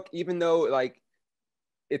his book, even though like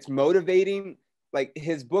it's motivating, like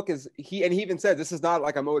his book is, he even said, this is not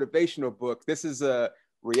like a motivational book. This is a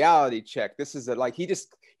reality check. This is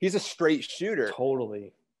he's a straight shooter.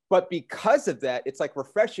 Totally. But because of that, it's like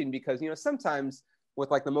refreshing because, you know, sometimes with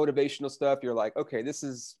like the motivational stuff, you're like, okay,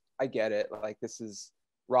 I get it. Like this is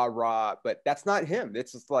rah, but that's not him.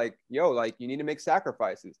 It's just like, yo, like you need to make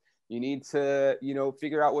sacrifices. You need to, you know,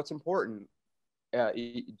 figure out what's important. Do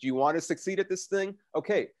you want to succeed at this thing?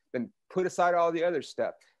 Okay, then put aside all the other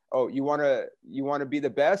stuff. Oh, you want to be the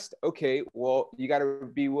best? Okay, well, you got to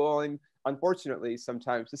be willing, unfortunately,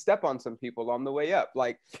 sometimes to step on some people on the way up,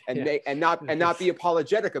 like, and not be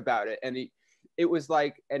apologetic about it. And it was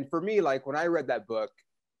like, and for me, like when I read that book,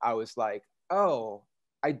 I was like, oh,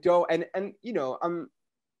 I don't, and you know,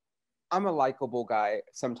 I'm a likable guy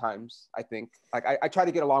sometimes. I think like I try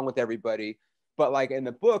to get along with everybody, but like in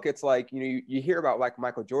the book, it's like, you know, you hear about like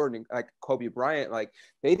Michael Jordan and like Kobe Bryant, like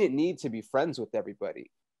they didn't need to be friends with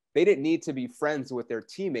everybody. They didn't need to be friends with their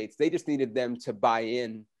teammates. They just needed them to buy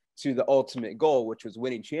in to the ultimate goal, which was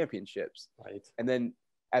winning championships. Right. And then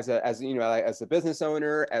as you know, like, as a business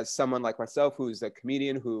owner, as someone like myself who's a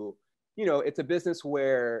comedian who, you know, it's a business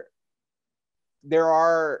where there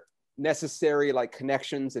are necessary like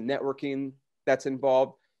connections and networking that's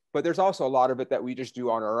involved, but there's also a lot of it that we just do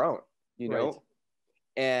on our own, you know. Right.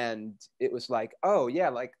 And it was like, oh yeah,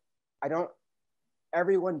 like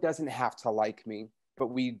everyone doesn't have to like me, but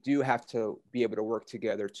we do have to be able to work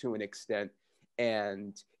together to an extent.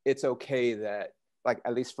 And it's okay that, like,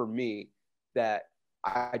 at least for me, that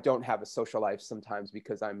I don't have a social life sometimes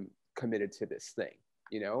because I'm committed to this thing,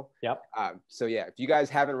 you know? Yep. So yeah, if you guys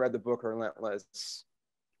haven't read the book Relentless,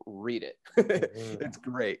 read it. It's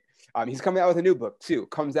great. He's coming out with a new book too.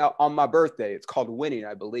 Comes out on my birthday. It's called Winning,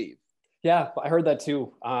 I believe. Yeah, I heard that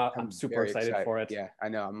too. I'm super excited for it. Yeah, I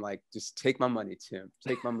know. I'm like, just take my money, Tim.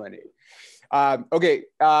 Take my money. Okay.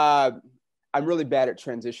 I'm really bad at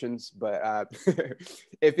transitions, but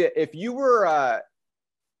if you were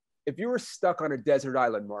stuck on a desert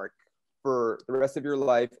island, Mark, for the rest of your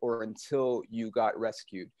life or until you got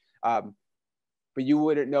rescued, but you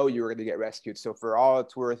wouldn't know you were going to get rescued. So for all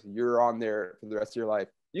it's worth, you're on there for the rest of your life.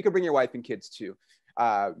 You can bring your wife and kids too.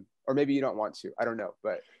 Or maybe you don't want to. I don't know.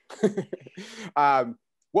 But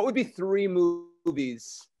what would be 3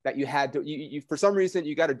 movies that you had to, you for some reason,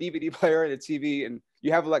 you got a DVD player and a TV and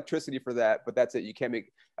you have electricity for that, but that's it. You can't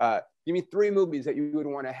make, give me 3 movies that you would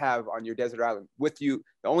want to have on your desert island with you.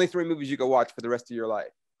 The only 3 movies you go watch for the rest of your life.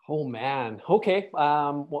 Oh man. Okay.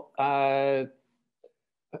 I'm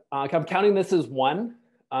counting this as 1.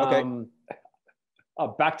 Okay.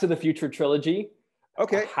 Back to the Future trilogy.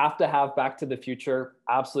 Okay. I have to have Back to the Future.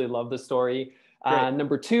 Absolutely love the story.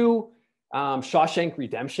 Number 2, Shawshank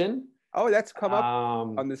Redemption. Oh, that's come up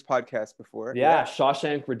on this podcast before. Yeah,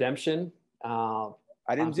 Shawshank Redemption. I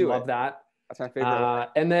didn't do it. Love that. That's my favorite.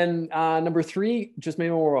 And then number 3, just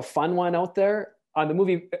maybe more of a fun one out there. The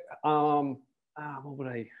movie, what would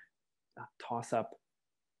I toss up?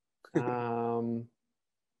 I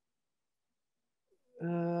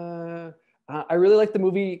really like the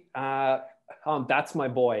movie That's My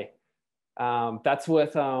Boy. That's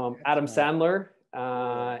with Adam Sandler.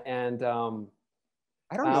 And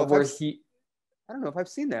I don't know I don't know if I've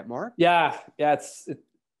seen that, Mark. Yeah.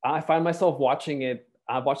 I find myself watching it.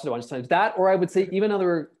 I've watched it a bunch of times. That, or I would say even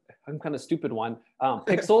another, I'm kind of stupid one,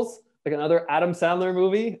 Pixels, like another Adam Sandler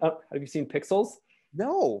movie. Have you seen Pixels?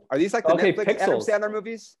 No. Are these like the Netflix Pixels. Adam Sandler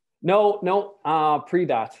movies? No, pre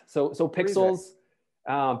that. So Pixels,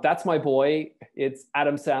 That's My Boy. It's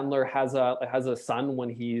Adam Sandler has a son when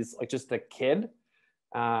he's like just a kid,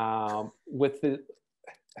 with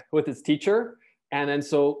his teacher. And then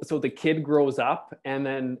so the kid grows up and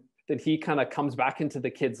then he kind of comes back into the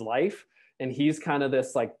kid's life and he's kind of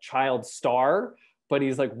this like child star, but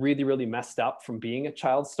he's like really, really messed up from being a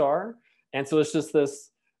child star. And so it's just this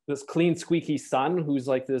clean, squeaky son who's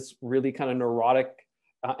like this really kind of neurotic.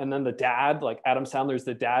 And then the dad, like Adam Sandler's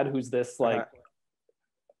the dad, who's this like,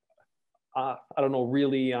 I don't know,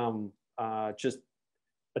 really just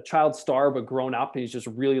a child star, but grown up. He's just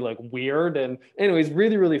really like weird. And anyways,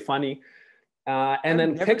 really, really funny. And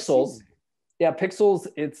then Pixels. Yeah, Pixels.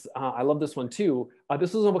 It's I love this one too.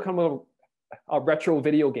 This is kind of a retro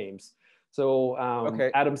video games. So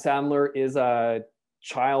Adam Sandler is a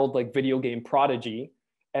child like video game prodigy,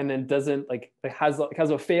 and then doesn't like has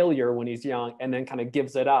a failure when he's young, and then kind of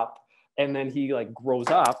gives it up, and then he like grows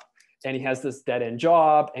up, and he has this dead end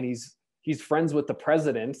job, and he's friends with the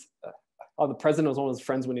president. The president was one of his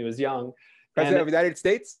friends when he was young. President of the United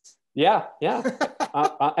States. Yeah.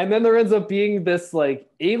 And then there ends up being this like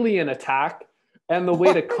alien attack, and the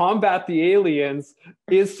way to combat the aliens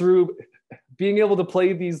is through being able to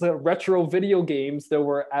play these retro video games that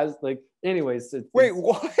were as like. Anyways, wait,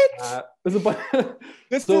 what?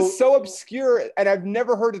 This is so obscure, and I've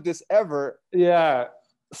never heard of this ever. Yeah,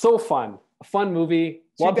 so fun movie.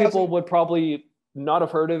 A lot of people would probably not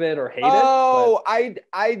have heard of it or hate it. Oh,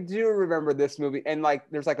 I do remember this movie, and like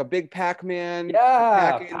there's like a big Pac-Man.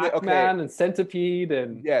 Yeah, Pac-Man and Centipede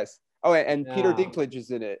and yes. Oh, and Peter Dinklage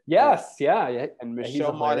is in it. Yes, yeah. And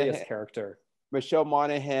Michelle Monaghan character. Michelle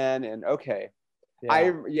Monaghan and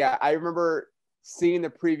Yeah. I remember seeing the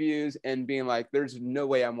previews and being like, there's no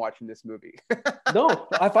way I'm watching this movie. No,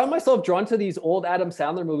 I find myself drawn to these old Adam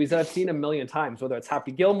Sandler movies that I've seen a million times, whether it's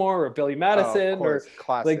Happy Gilmore or Billy Madison, of course, or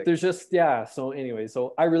classic. like there's just, yeah. So anyway,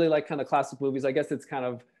 so I really like kind of classic movies. I guess it's kind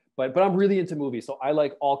of, but I'm really into movies. So I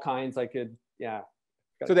like all kinds. I could, yeah.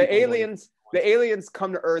 So the aliens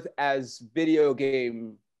come to Earth as video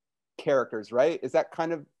game characters, right? Is that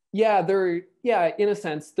kind of? Yeah, in a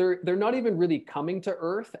sense, they're not even really coming to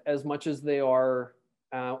Earth as much as they are.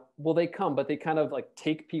 Well, they come, but they kind of like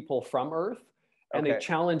take people from Earth, and they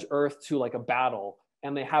challenge Earth to like a battle,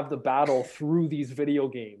 and they have the battle through these video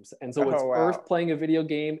games. And so it's Earth playing a video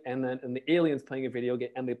game, and the aliens playing a video game,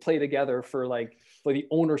 and they play together for the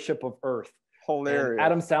ownership of Earth. Hilarious. And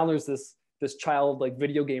Adam Sandler's this child like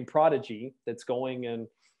video game prodigy that's going, and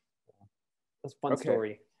that's a fun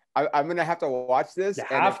story. I'm gonna have to watch this. You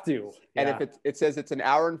have to. And if it says it's an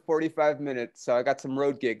hour and 45 minutes, so I got some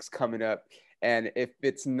road gigs coming up. And if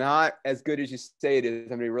it's not as good as you say it is, I'm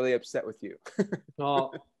gonna be really upset with you.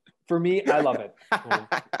 Well, for me, I love it.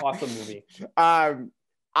 Awesome movie. I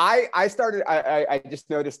just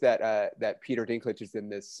noticed that Peter Dinklage is in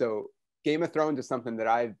this. So Game of Thrones is something that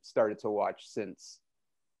I've started to watch since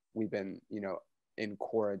we've been, in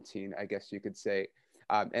quarantine, I guess you could say.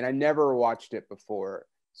 And I never watched it before.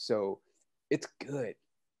 So it's good.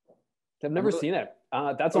 I've never seen it.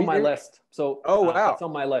 That's on my list. So wow, that's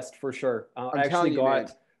on my list for sure. I actually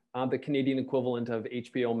got the Canadian equivalent of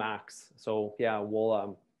HBO Max. So yeah,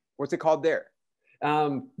 we'll. What's it called there?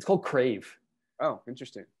 It's called Crave. Oh,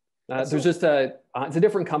 interesting. There's just it's a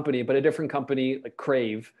different company, but a different company like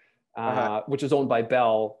Crave, which is owned by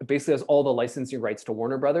Bell. It basically has all the licensing rights to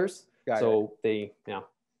Warner Brothers. Yeah,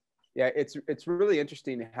 it's really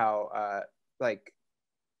interesting how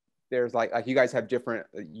there's like you guys have different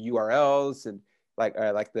URLs and like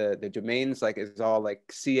the domains is all like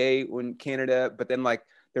CA in Canada, but then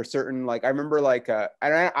there's certain I remember I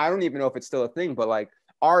don't even know if it's still a thing, but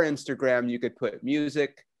our Instagram you could put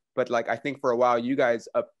music, but I think for a while you guys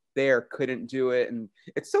up there couldn't do it, and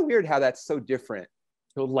it's so weird how that's so different.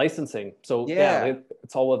 So licensing. So yeah,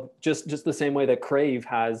 it's all of just the same way that Crave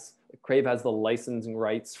has the licensing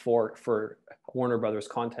rights for Warner Brothers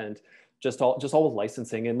content. Just all with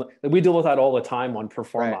licensing, and we deal with that all the time on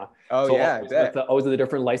Performa. Right. Oh so yeah, always the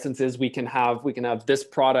different licenses we can have this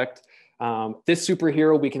product, this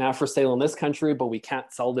superhero we can have for sale in this country, but we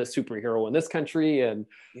can't sell this superhero in this country, and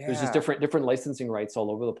there's just different licensing rights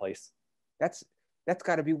all over the place. That's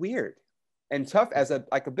got to be weird and tough as a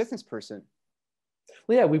business person.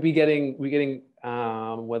 Well, yeah, we'd be getting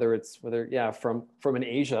whether from an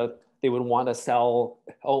Asia. They would want to sell,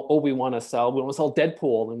 we want to sell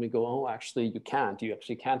Deadpool. And we go, oh, actually, you can't. You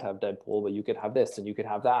actually can't have Deadpool, but you could have this and you could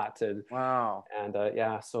have that. And, wow. And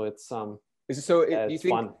so it's do you think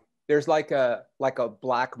fun. There's a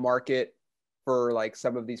black market for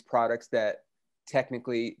some of these products that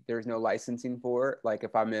technically there's no licensing for?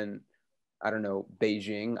 If I'm in, I don't know,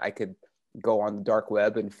 Beijing, I could go on the dark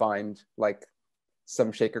web and find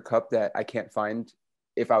some shaker cup that I can't find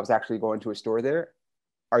if I was actually going to a store there.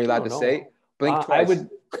 Are you allowed to say? Blink twice.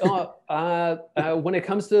 I would. When it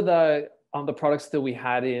comes to the products that we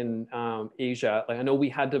had in Asia, I know we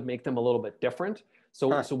had to make them a little bit different.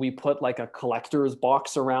 So we put a collector's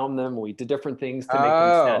box around them. We did different things to make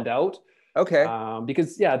them stand out. Okay.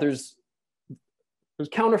 Because there's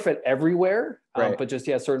counterfeit everywhere, right. But just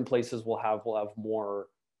certain places will have more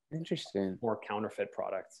counterfeit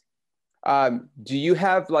products. Do you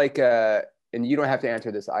have and you don't have to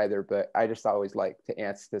answer this either, but I just always like to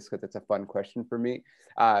answer this because it's a fun question for me.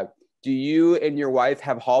 Do you and your wife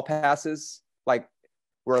have hall passes?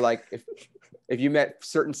 Where if you met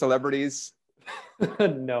certain celebrities?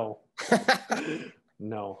 No.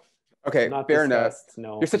 No. Okay, not fair enough.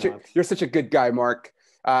 No, you're such a good guy, Mark.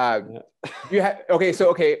 You have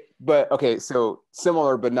so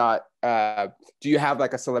similar but not. Do you have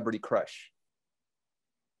a celebrity crush?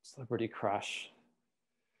 Celebrity crush.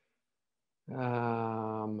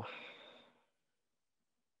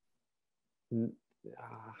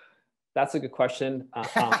 That's a good question.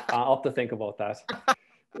 I'll have to think about that.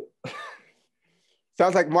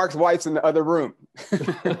 Sounds like Mark's wife's in the other room.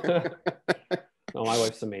 No, my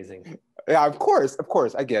wife's amazing. Yeah, of course,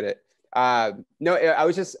 I get it. No, I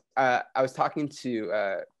was talking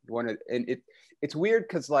to one of, and it's weird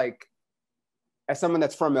because as someone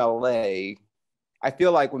that's from LA, I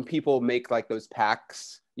feel when people make those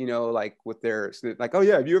packs, with their oh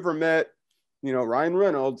yeah, have you ever met Ryan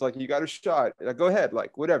Reynolds, you got a shot, go ahead,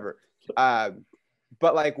 whatever.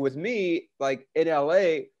 But with me, in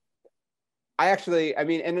LA, I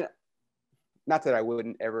mean, and not that I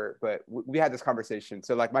wouldn't ever, but we had this conversation.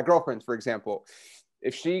 So like my girlfriend, for example,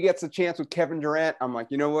 if she gets a chance with Kevin Durant, I'm like,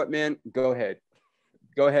 you know what, man, go ahead,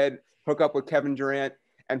 hook up with Kevin Durant.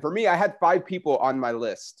 And for me, I had 5 people on my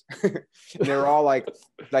list. And they were all like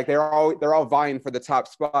they're all vying for the top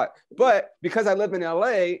spot. But because I live in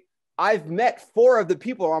LA, I've met 4 of the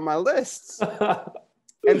people on my lists.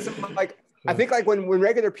 And so like I think like when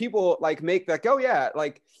regular people like make like, oh yeah,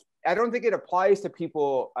 like I don't think it applies to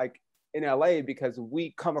people like in LA because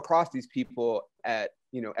we come across these people at,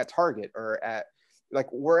 you know, at Target or at like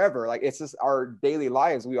wherever. Like it's just our daily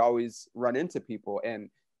lives. We always run into people, and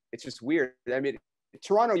it's just weird. I mean,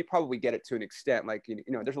 Toronto, you probably get it to an extent. Like, you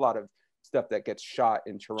know, there's a lot of stuff that gets shot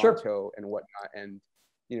in Toronto and whatnot. And,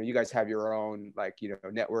 you know, you guys have your own, like, you know,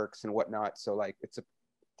 networks and whatnot. So like, it's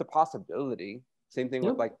a possibility. Same thing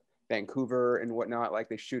with like Vancouver and whatnot. Like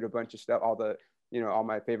they shoot a bunch of stuff, all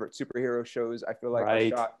my favorite superhero shows, I feel like are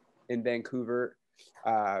shot in Vancouver.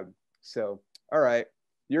 So, all right.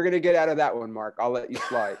 You're going to get out of that one, Mark. I'll let you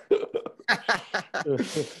slide.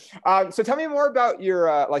 So tell me more about your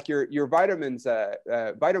your vitamins,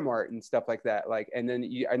 Vitamart and stuff like that. Like, and then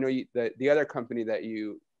I know the other company that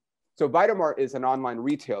so Vitamart is an online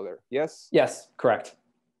retailer. Yes. Yes, correct.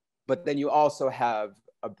 But then you also have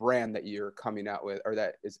a brand that you're coming out with,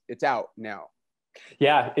 or it's out now.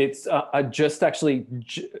 Yeah, it's just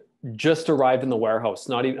arrived in the warehouse,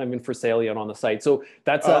 not even for sale yet on the site. So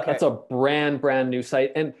that's a brand new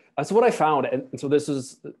site. And so what I found, and so this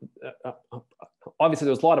is obviously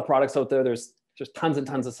there's a lot of products out there. There's just tons and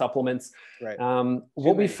tons of supplements. Right.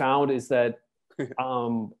 What we found is that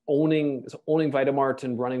owning Vitamart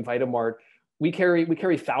and running Vitamart, we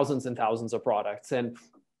carry thousands and thousands of products, and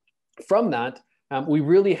from that, we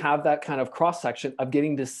really have that kind of cross section of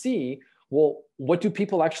getting to see, well, what do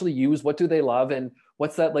people actually use? What do they love? And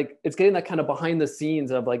what's that like? It's getting that kind of behind the scenes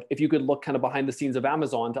of like, if you could look kind of behind the scenes of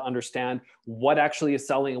Amazon to understand what actually is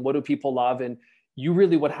selling and what do people love. And you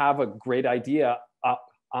really would have a great idea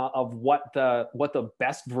of what the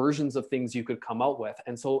best versions of things you could come out with.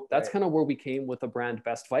 And so that's kind of where we came with the brand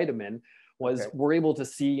Best Vitamin, was we're able to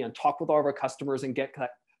see and talk with all of our customers and get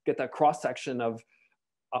that cross section of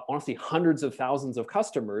honestly hundreds of thousands of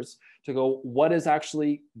customers to go, what is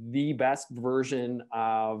actually the best version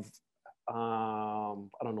of I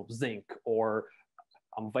don't know, zinc or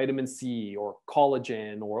vitamin C or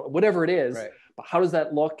collagen or whatever it is, but how does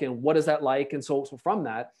that look and what is that like? And so from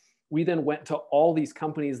that, we then went to all these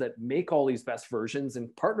companies that make all these best versions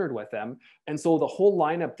and partnered with them. And so the whole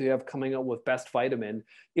lineup they have coming out with Best Vitamin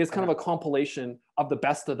is kind of a compilation of the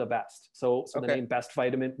best of the best. So the name Best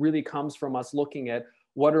Vitamin really comes from us looking at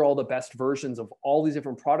what are all the best versions of all these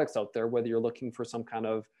different products out there, whether you're looking for some kind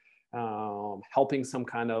of helping some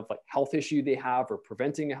kind of like health issue they have, or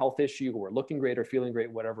preventing a health issue, or looking great or feeling great,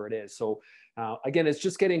 whatever it is. So again, it's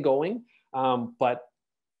just getting going, but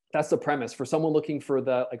that's the premise for someone looking for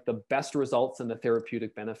the best results and the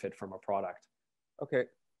therapeutic benefit from a product. Okay.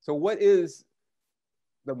 So what is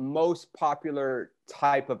the most popular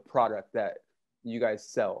type of product that you guys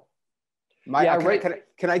sell?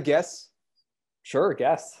 Can I guess? Sure,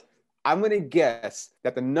 guess. I'm going to guess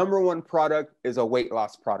that the number one product is a weight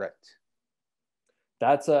loss product.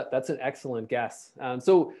 That's an excellent guess.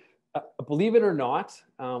 So believe it or not,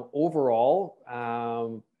 overall,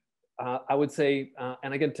 I would say,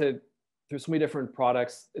 and again, there's so many different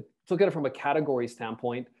products. To look at it from a category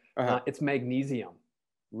standpoint, it's magnesium.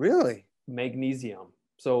 Really? Magnesium.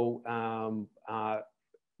 So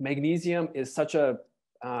magnesium is such a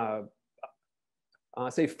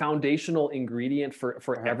say foundational ingredient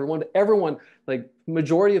for everyone. Everyone, like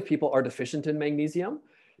majority of people are deficient in magnesium.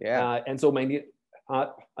 Yeah. And so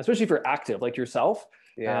especially if you're active like yourself,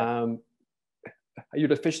 you're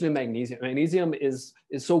deficient in magnesium. Magnesium is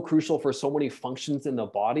so crucial for so many functions in the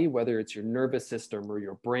body, whether it's your nervous system or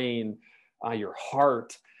your brain, your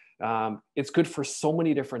heart. It's good for so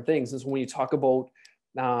many different things. And so when you talk about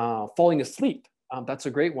falling asleep, that's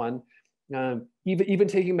a great one. Even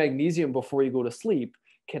taking magnesium before you go to sleep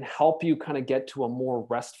can help you kind of get to a more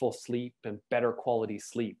restful sleep and better quality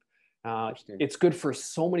sleep. It's good for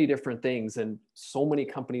so many different things, and so many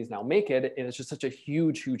companies now make it, and it's just such a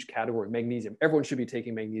huge category. Magnesium, everyone should be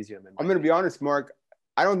taking magnesium. I'm going to be honest, Mark,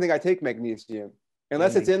 I don't think I take magnesium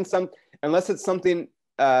unless it's in something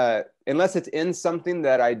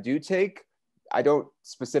that I do take. I don't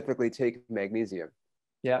specifically take magnesium.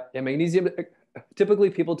 Yeah, magnesium. Typically,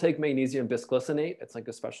 people take magnesium bisglycinate. It's like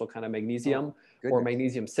a special kind of magnesium, or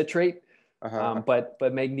magnesium citrate. But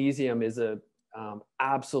magnesium is a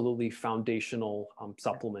absolutely foundational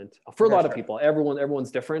supplement for a lot of people.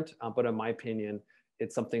 Everyone's different, but in my opinion,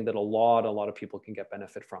 it's something that a lot of people can get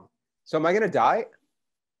benefit from. So am I going to die?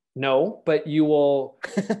 No, but you will,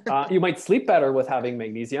 you might sleep better with having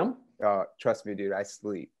magnesium. Trust me, dude, I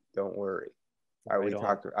sleep. Don't worry. Right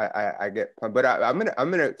on. I get, but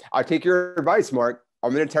I'll take your advice, Mark.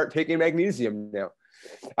 I'm going to start taking magnesium now.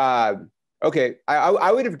 Okay.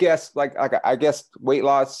 I would have guessed like I guess weight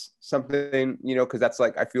loss, something, you know, cause that's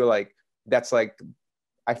like, I feel like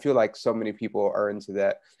so many people are into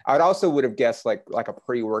that. I would have guessed like a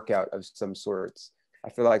pre-workout of some sorts. I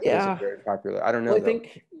feel like those are very popular. I don't know. Well, though.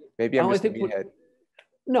 Maybe I'm just a meathead.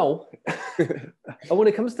 No. When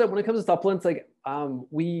it comes to supplements, like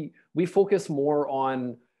we focus more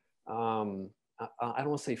on I don't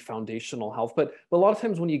want to say foundational health, but a lot of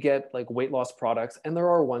times when you get like weight loss products, and there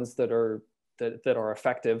are ones that are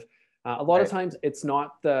effective, a lot of times it's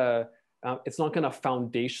not going to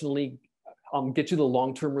foundationally get you the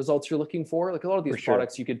long-term results you're looking for. Like a lot of these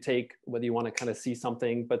products you could take whether you want to kind of see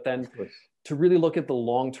something, but then to really look at the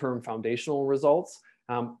long-term foundational results,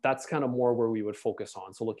 that's kind of more where we would focus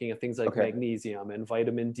on. So looking at things like magnesium and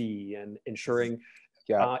vitamin D, and ensuring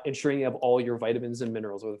you have all your vitamins and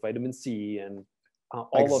minerals with vitamin C and all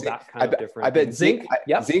like of that kind of different. I bet zinc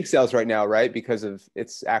sells right now, right? Because of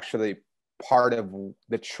it's actually part of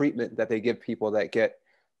the treatment that they give people that get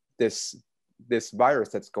this virus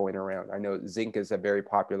that's going around. I know zinc is a very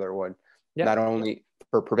popular one, not only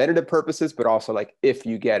for preventative purposes, but also like if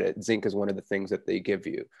you get it, zinc is one of the things that they give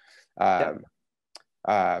you. Wow.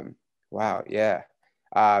 Yeah.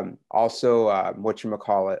 Also,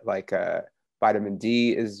 whatchamacallit, like vitamin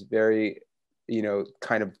D is very, you know,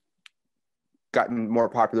 kind of gotten more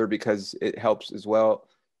popular because it helps as well.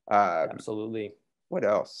 Absolutely. What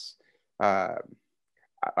else? I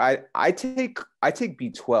take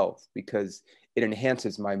B12 because it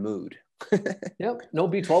enhances my mood. Yep. No,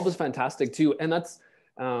 B12 is fantastic too. And that's,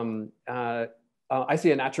 I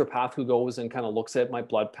see a naturopath who goes and kind of looks at my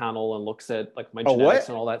blood panel and looks at like my genetics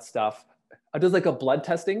and all that stuff. Does like a blood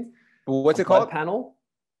testing. What's it called? Panel.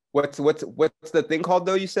 What's the thing called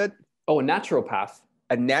though? You said? Oh, a naturopath.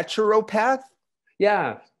 A naturopath?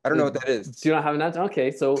 Yeah. I don't know what that is. Do you not have a natural?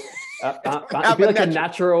 Okay, so it'd be like a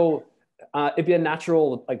natural. It'd be a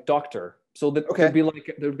natural like doctor. So there'd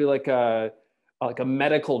be like a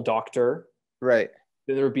medical doctor. Right.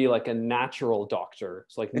 Then there would be like a natural doctor.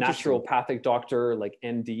 So like naturopathic doctor, like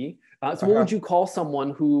ND. So what would you call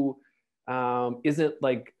someone who isn't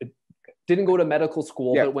like didn't go to medical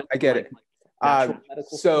school but went? I get it.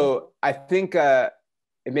 Medical school? I think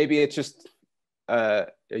maybe it's just a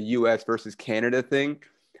U.S. versus Canada thing,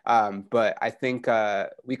 but I think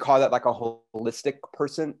we call that like a holistic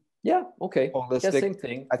person. Yeah. Okay. Holistic. Yeah, same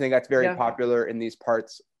thing. I think that's very popular in these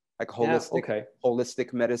parts, like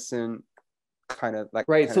holistic medicine, kind of like.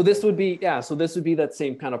 Right. So this would be that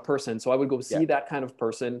same kind of person. So I would go see that kind of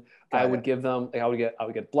person. I would give them. I would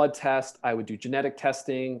get blood test. I would do genetic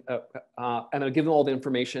testing, and I would give them all the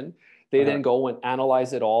information. They then go and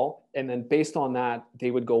analyze it all, and then based on that,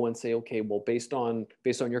 they would go and say, okay, well, based on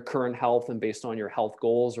your current health and based on your health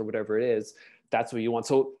goals or whatever it is, that's what you want.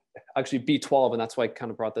 So actually B12, and that's why I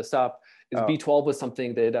kind of brought this up, is B12 was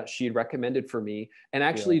something that she had recommended for me, and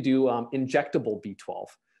actually do injectable B12.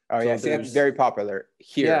 Oh, yeah, see, it's very popular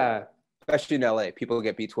here. Yeah. Especially in LA. People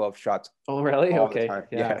get B12 shots. Oh, really? Okay.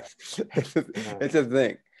 Yeah. It's a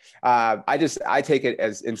thing. I take it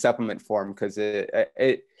as in supplement form because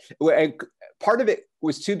and part of it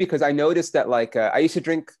was too because I noticed that like I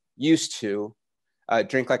used to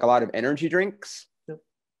drink like a lot of energy drinks,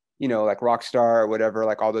 you know, like Rockstar or whatever,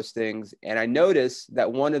 like all those things. And I noticed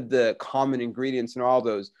that one of the common ingredients in all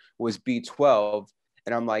those was B12.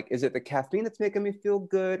 And I'm like, is it the caffeine that's making me feel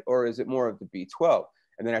good, or is it more of the B12?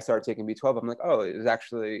 And then I started taking B12. I'm like, oh, it was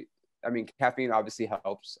actually, I mean, caffeine obviously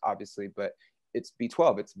helps, but it's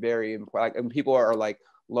B12. It's very important. Like, and people are like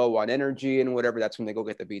low on energy and whatever. That's when they go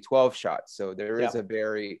get the B12 shots. So there is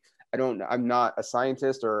I'm not a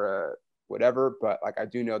scientist or whatever, but like I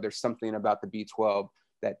do know there's something about the B12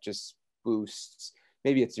 that just boosts.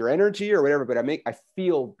 Maybe it's your energy or whatever, but I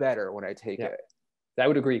feel better when I take it. I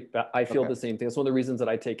would agree. I feel the same thing. That's one of the reasons that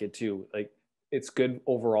I take it too. Like it's good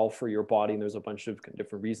overall for your body, and there's a bunch of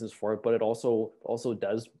different reasons for it, but it also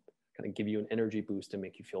does kind of give you an energy boost and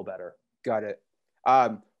make you feel better. Got it.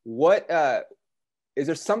 What is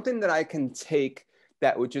there something that I can take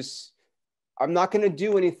that would just, I'm not going to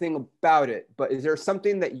do anything about it, but is there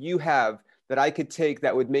something that you have that I could take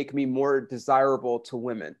that would make me more desirable to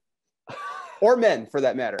women or men for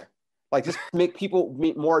that matter? Like just make people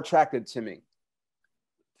more attracted to me.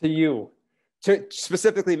 To you. To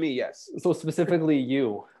specifically me, yes. So specifically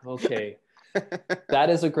you. Okay. That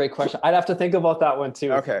is a great question. I'd have to think about that one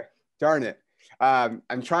too. Okay. Darn it. I'm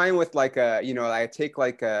trying with like I take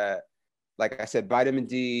like like I said, vitamin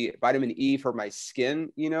D, vitamin E for my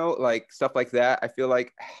skin, you know, like stuff like that. I feel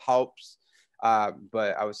like helps.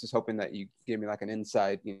 But I was just hoping that you gave me like an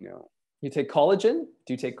insight, you know. You take collagen?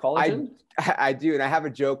 Do you take collagen? I do. And I have a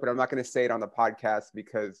joke, but I'm not going to say it on the podcast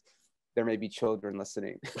because there may be children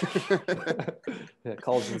listening. Yeah,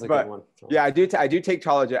 collagen's a good one. So. Yeah, I do take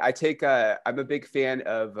collagen. I'm a big fan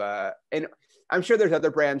of, and I'm sure there's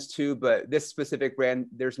other brands too, but this specific brand,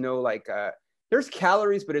 there's no like, there's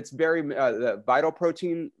calories, but it's very, the Vital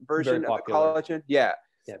Protein version of the collagen. Yeah.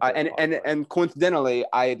 Yeah, and coincidentally,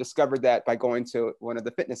 I discovered that by going to one of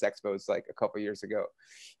the fitness expos like a couple of years ago.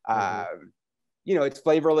 You know, it's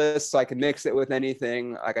flavorless, so I can mix it with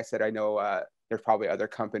anything. Like I said, I know there's probably other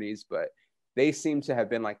companies, but they seem to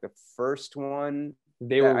have been like the first one.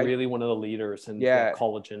 They were really one of the leaders in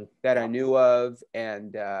collagen that I knew of.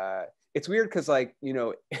 And it's weird because, like, you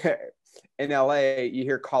know, in LA, you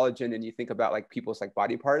hear collagen and you think about like people's like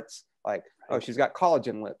body parts, like, oh, she's got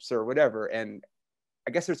collagen lips or whatever. And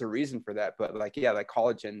I guess there's a reason for that, but like, yeah, like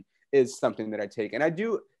collagen is something that I take. And I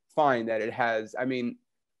do find that it has, I mean,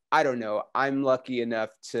 I don't know, I'm lucky enough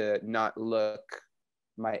to not look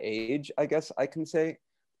my age, I guess I can say.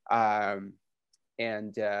 But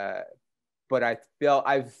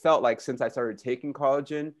I've felt like since I started taking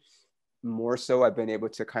collagen, more so I've been able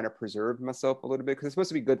to kind of preserve myself a little bit, because it's supposed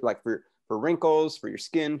to be good like for wrinkles, for your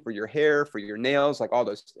skin, for your hair, for your nails, like all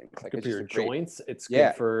those things. Like good for your joints. It's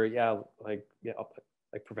good for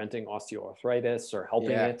like preventing osteoarthritis or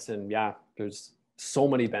helping it. And there's so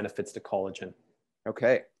many benefits to collagen.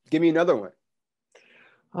 Okay, give me another one.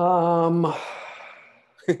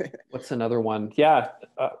 What's another one? Yeah,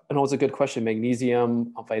 I know it's a good question.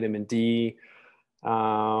 Magnesium, vitamin D,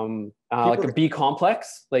 like a B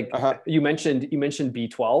complex. Like you mentioned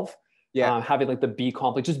B12. Yeah, having like the B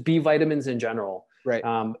complex, just B vitamins in general. Right.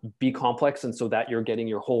 B complex, and so that you're getting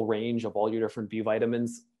your whole range of all your different B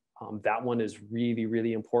vitamins. That one is really,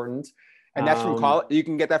 really important. And that's from you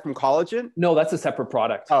can get that from collagen? No, that's a separate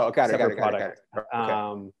product. Oh, got it.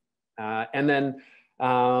 Okay. And then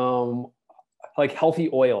like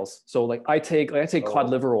healthy oils. So like I take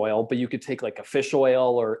cod liver oil, but you could take like a fish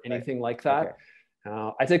oil or anything like that.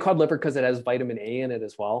 Okay. I take cod liver because it has vitamin A in it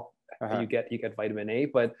as well. You get vitamin A,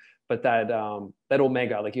 but that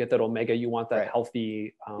omega, like you get that omega, you want that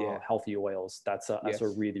healthy oils. That's a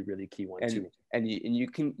really, really key one too. And you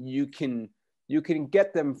can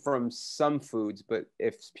get them from some foods, but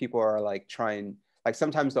if people are like trying, like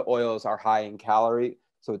sometimes the oils are high in calorie,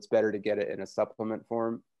 so it's better to get it in a supplement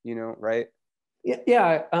form, you know, right?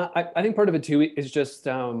 Yeah. I think part of it too is just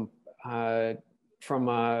from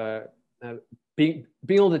being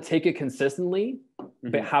able to take it consistently,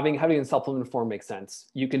 but having it in supplement form makes sense.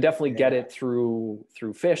 You can definitely get it through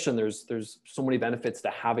fish, and there's so many benefits to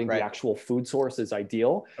having the actual food source is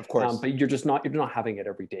ideal. Of course, but you're not having it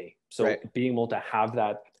every day. So being able to have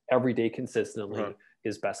that every day consistently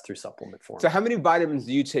is best through supplement form. So how many vitamins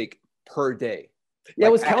do you take per day? Yeah, I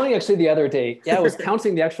was counting actually the other day. Yeah, I was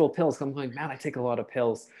counting the actual pills. I'm like, man, I take a lot of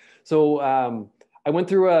pills. So I went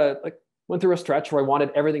through a stretch where I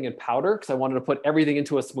wanted everything in powder because I wanted to put everything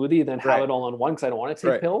into a smoothie and then have it all in one because I don't want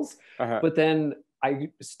to take pills. But then I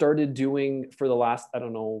started doing for the last, I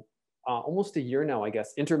don't know, almost a year now, I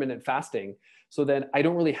guess, intermittent fasting. So then I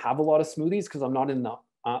don't really have a lot of smoothies because I'm not in the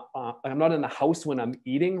house when I'm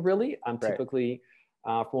eating really. I'm typically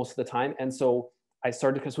for most of the time. And so I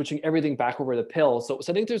started switching everything back over to pills. So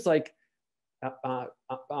I think there's like,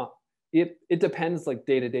 it depends like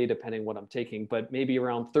day to day, depending what I'm taking, but maybe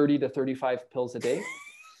around 30 to 35 pills a day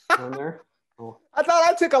on there. Oh. I thought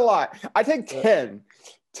I took a lot. I take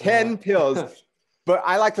 10 pills, but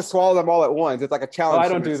I like to swallow them all at once. It's like a challenge. I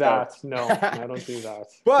don't do that. No, I don't do that.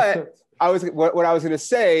 But what I was going to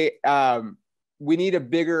say, we need a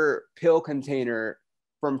bigger pill container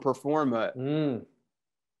from Performa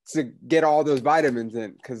to get all those vitamins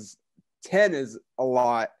in, because 10 is a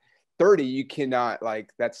lot. 30, you cannot,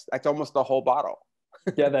 like, that's almost the whole bottle.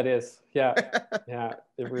 Yeah, that is. Yeah,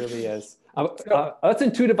 it really is. That's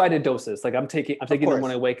in 2 divided doses. Like I'm taking them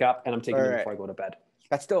when I wake up, and I'm taking them before I go to bed.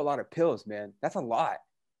 That's still a lot of pills, man. That's a lot.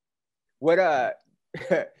 What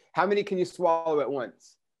how many can you swallow at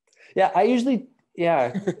once? Yeah, I usually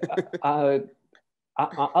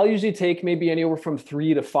I'll usually take maybe anywhere from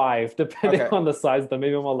 3 to 5, depending on the size of them.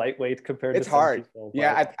 Maybe I'm a lightweight compared to some people.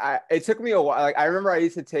 Yeah, it took me a while. Like I remember I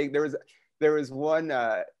used to take, there was one,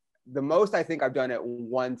 the most I think I've done at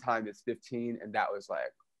one time is 15. And that was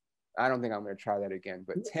like, I don't think I'm going to try that again.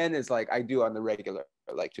 But 10 is like, I do on the regular,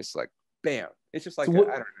 like just like, bam. It's just like, I don't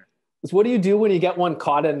know. So what do you do when you get one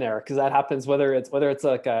caught in there? Because that happens, whether it's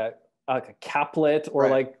like a a caplet, or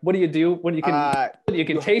Right. like, what do you do when you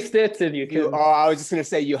can taste it and you can? Oh, I was just gonna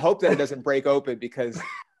say, you hope that it doesn't break open, because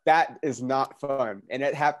that is not fun, and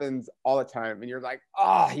it happens all the time. And you're like,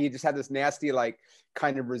 you just have this nasty, like,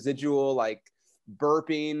 kind of residual, like,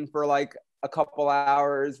 burping for like a couple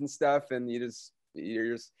hours and stuff, and you're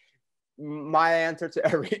just my answer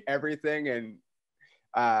to everything, and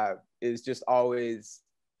is just always,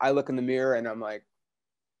 I look in the mirror and I'm like,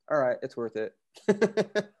 all right, it's worth it. You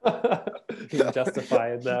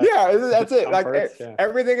justify that. Yeah, that's it. Like, yeah.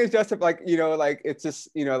 everything is justified. Like, like, it's just,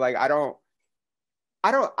 like,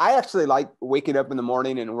 I actually like waking up in the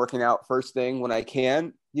morning and working out first thing when I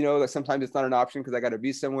can. Like, sometimes it's not an option because I got to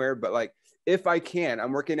be somewhere, but like, if I can,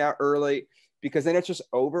 I'm working out early, because then it's just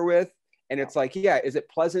over with. And it's like, yeah, is it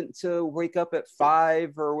pleasant to wake up at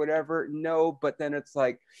 5 or whatever? No, but then it's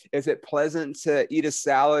like, is it pleasant to eat a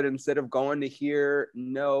salad instead of going to here?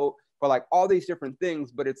 No, but like, all these different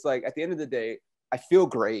things. But it's like, at the end of the day, I feel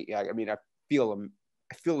great. I mean, I feel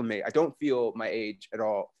amazing. I don't feel my age at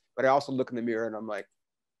all, but I also look in the mirror and I'm like,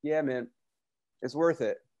 yeah, man, it's worth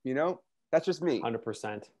it. That's just me.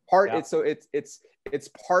 100%. It's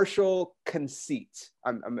partial conceit.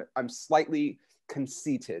 I'm slightly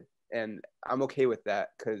conceited, and I'm okay with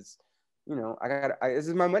that, because this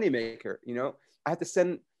is my moneymaker. I have to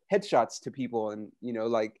send headshots to people, and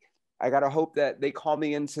like, I gotta hope that they call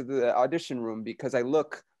me into the audition room because I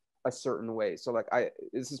look a certain way. So like,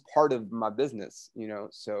 this is part of my business.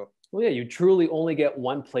 So, well, yeah, you truly only get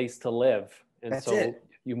one place to live, and that's so it.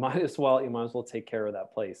 you might as well take care of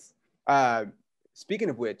that place. Speaking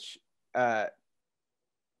of which,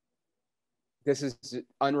 this is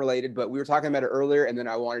unrelated, but we were talking about it earlier, and then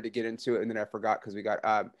I wanted to get into it, and then I forgot because we got.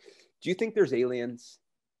 Do you think there's aliens?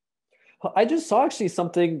 I just saw actually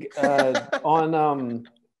something on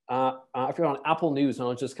I forgot, on Apple News, and I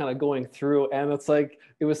was just kind of going through, and it's like,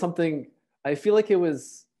 it was something. I feel like it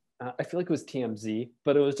was TMZ,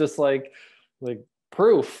 but it was just like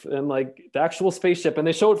proof, and like the actual spaceship, and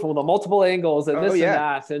they showed from the multiple angles and and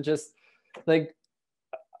that, and just like,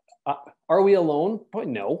 are we alone?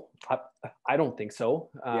 Probably no. I don't think so.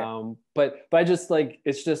 But I just like,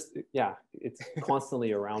 it's just, it's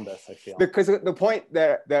constantly around us, I feel. Because the point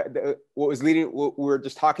that what we were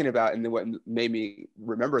just talking about, and then what made me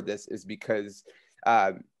remember this, is because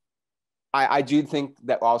I do think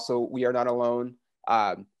that also we are not alone.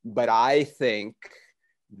 But I think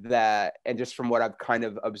that, and just from what I've kind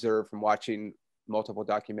of observed from watching multiple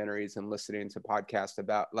documentaries and listening to podcasts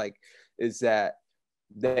about, like, is that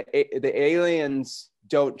the aliens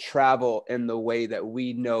don't travel in the way that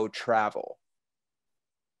we know travel.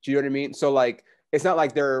 Do you know what I mean? So like, it's not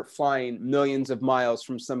like they're flying millions of miles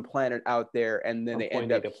from some planet out there and then they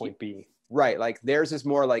end up to point B. Right. Like, theirs is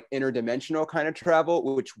more like interdimensional kind of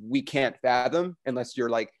travel, which we can't fathom unless you're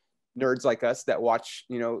like nerds like us that watch,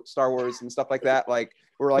 Star Wars and stuff like that. Like,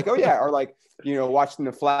 we're like, oh yeah, or like, watching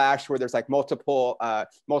The Flash, where there's like multiple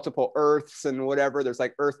Earths and whatever. There's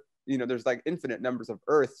like Earth, there's like infinite numbers of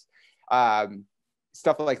Earths,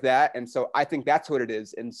 stuff like that. And so I think that's what it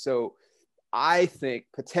is. And so I think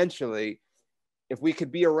potentially, if we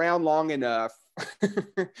could be around long enough,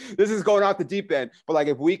 this is going off the deep end, but like,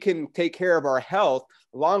 if we can take care of our health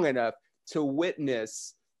long enough to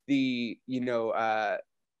witness the,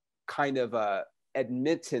 kind of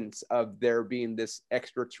admittance of there being this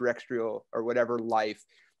extraterrestrial or whatever life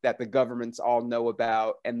that the governments all know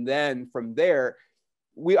about. And then from there,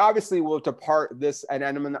 we obviously will depart this, and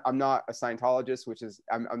I'm not a Scientologist, which is,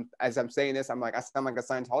 as I'm saying this, I'm like, I sound like a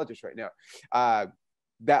Scientologist right now,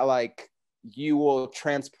 that like, you will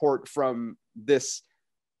transport from this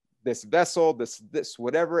vessel, this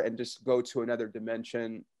whatever, and just go to another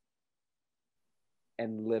dimension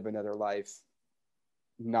and live another life,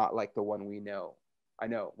 not like the one we know. I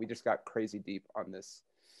know we just got crazy deep on this.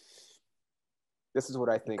 This is what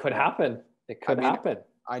I think could happen. It could happen.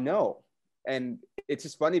 I know. And it's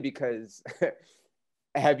just funny because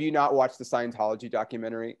have you not watched the Scientology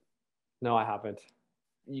documentary? No, I haven't.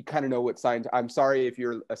 You kind of know what I'm sorry if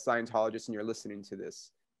you're a Scientologist and you're listening to this.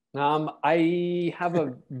 I have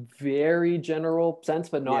a very general sense,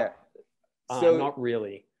 but not, not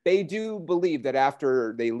really. They do believe that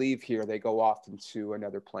after they leave here, they go off into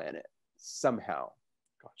another planet somehow.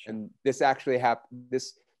 Gotcha. And this actually happened.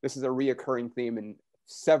 This is a reoccurring theme in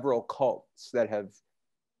several cults that have.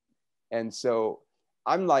 And so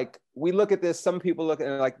I'm like, we look at this, some people look at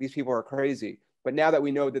it like these people are crazy. But now that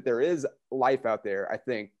we know that there is life out there, I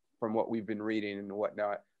think from what we've been reading and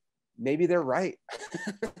whatnot, maybe they're right,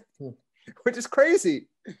 which is crazy.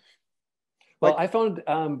 Well, I found,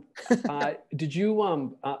 did you, I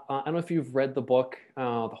don't know if you've read the book,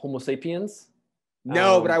 The Homo Sapiens?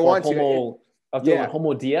 No, but I want to.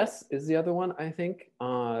 Homo Diaz is the other one, I think.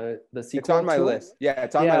 The sequel. It's on my list. Yeah,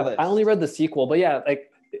 it's on my list. I only read the sequel, but yeah,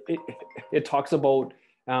 like it talks about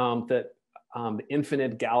the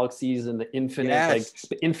infinite galaxies and the infinite, like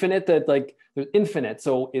the infinite that like there's infinite.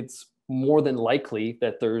 So it's more than likely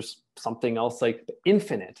that there's something else like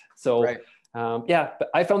infinite. So but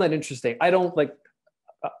I found that interesting. I don't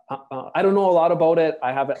know a lot about it.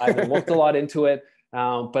 I haven't looked a lot into it.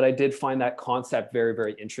 But I did find that concept very,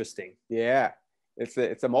 very interesting. Yeah, it's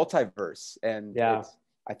a multiverse, and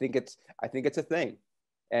I think it's a thing,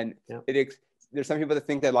 and there's some people that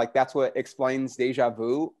think that like that's what explains deja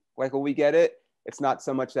vu. Like when we get it, it's not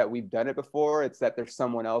so much that we've done it before; it's that there's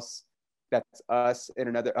someone else that's us in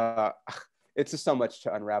another. It's just so much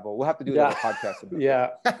to unravel. We'll have to do another podcast about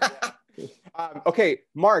it. Okay,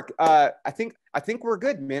 Mark. I think we're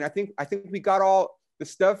good, man. I think we got all the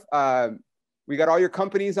stuff. We got all your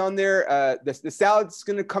companies on there. The salad's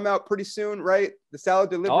going to come out pretty soon, right? The salad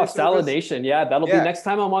delivery. Oh, Salad Nation. Yeah, that'll be next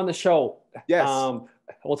time I'm on the show. Yes.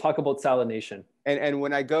 We'll talk about Salad Nation. And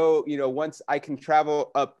when I go, once I can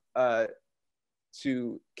travel up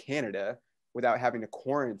to Canada without having to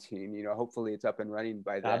quarantine, hopefully it's up and running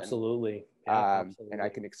by then. Absolutely. Absolutely. And I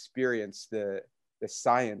can experience the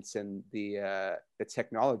science and the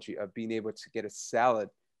technology of being able to get a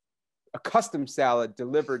custom salad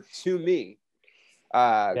delivered to me.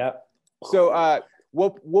 So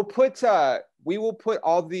we will put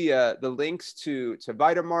all the links to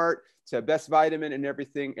Vitamart, to Best Vitamin and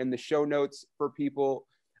everything in the show notes for people.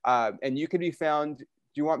 And you can be found. Do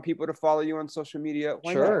you want people to follow you on social media?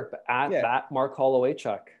 Why sure. Not? At Mark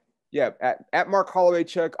Holowaychuk. Yeah. At Mark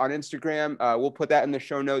Holowaychuk on Instagram. We'll put that in the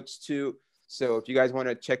show notes too. So if you guys want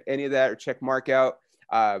to check any of that or check Mark out,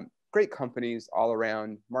 great companies all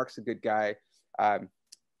around. Mark's a good guy.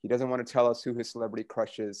 He doesn't want to tell us who his celebrity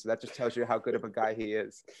crush is. So that just tells you how good of a guy he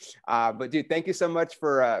is. But dude, thank you so much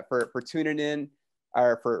for tuning in,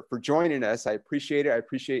 or for joining us. I appreciate it. I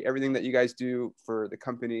appreciate everything that you guys do for the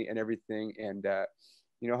company and everything. And,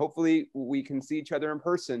 hopefully we can see each other in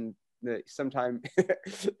person sometime.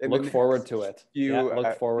 Look forward to it.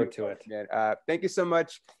 Look forward to it. Thank you so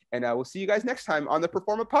much. And we'll see you guys next time on the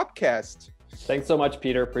Performa POPcast. Thanks so much,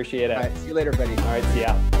 Peter. Appreciate it. All right, see you later, buddy. All right, see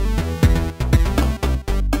ya.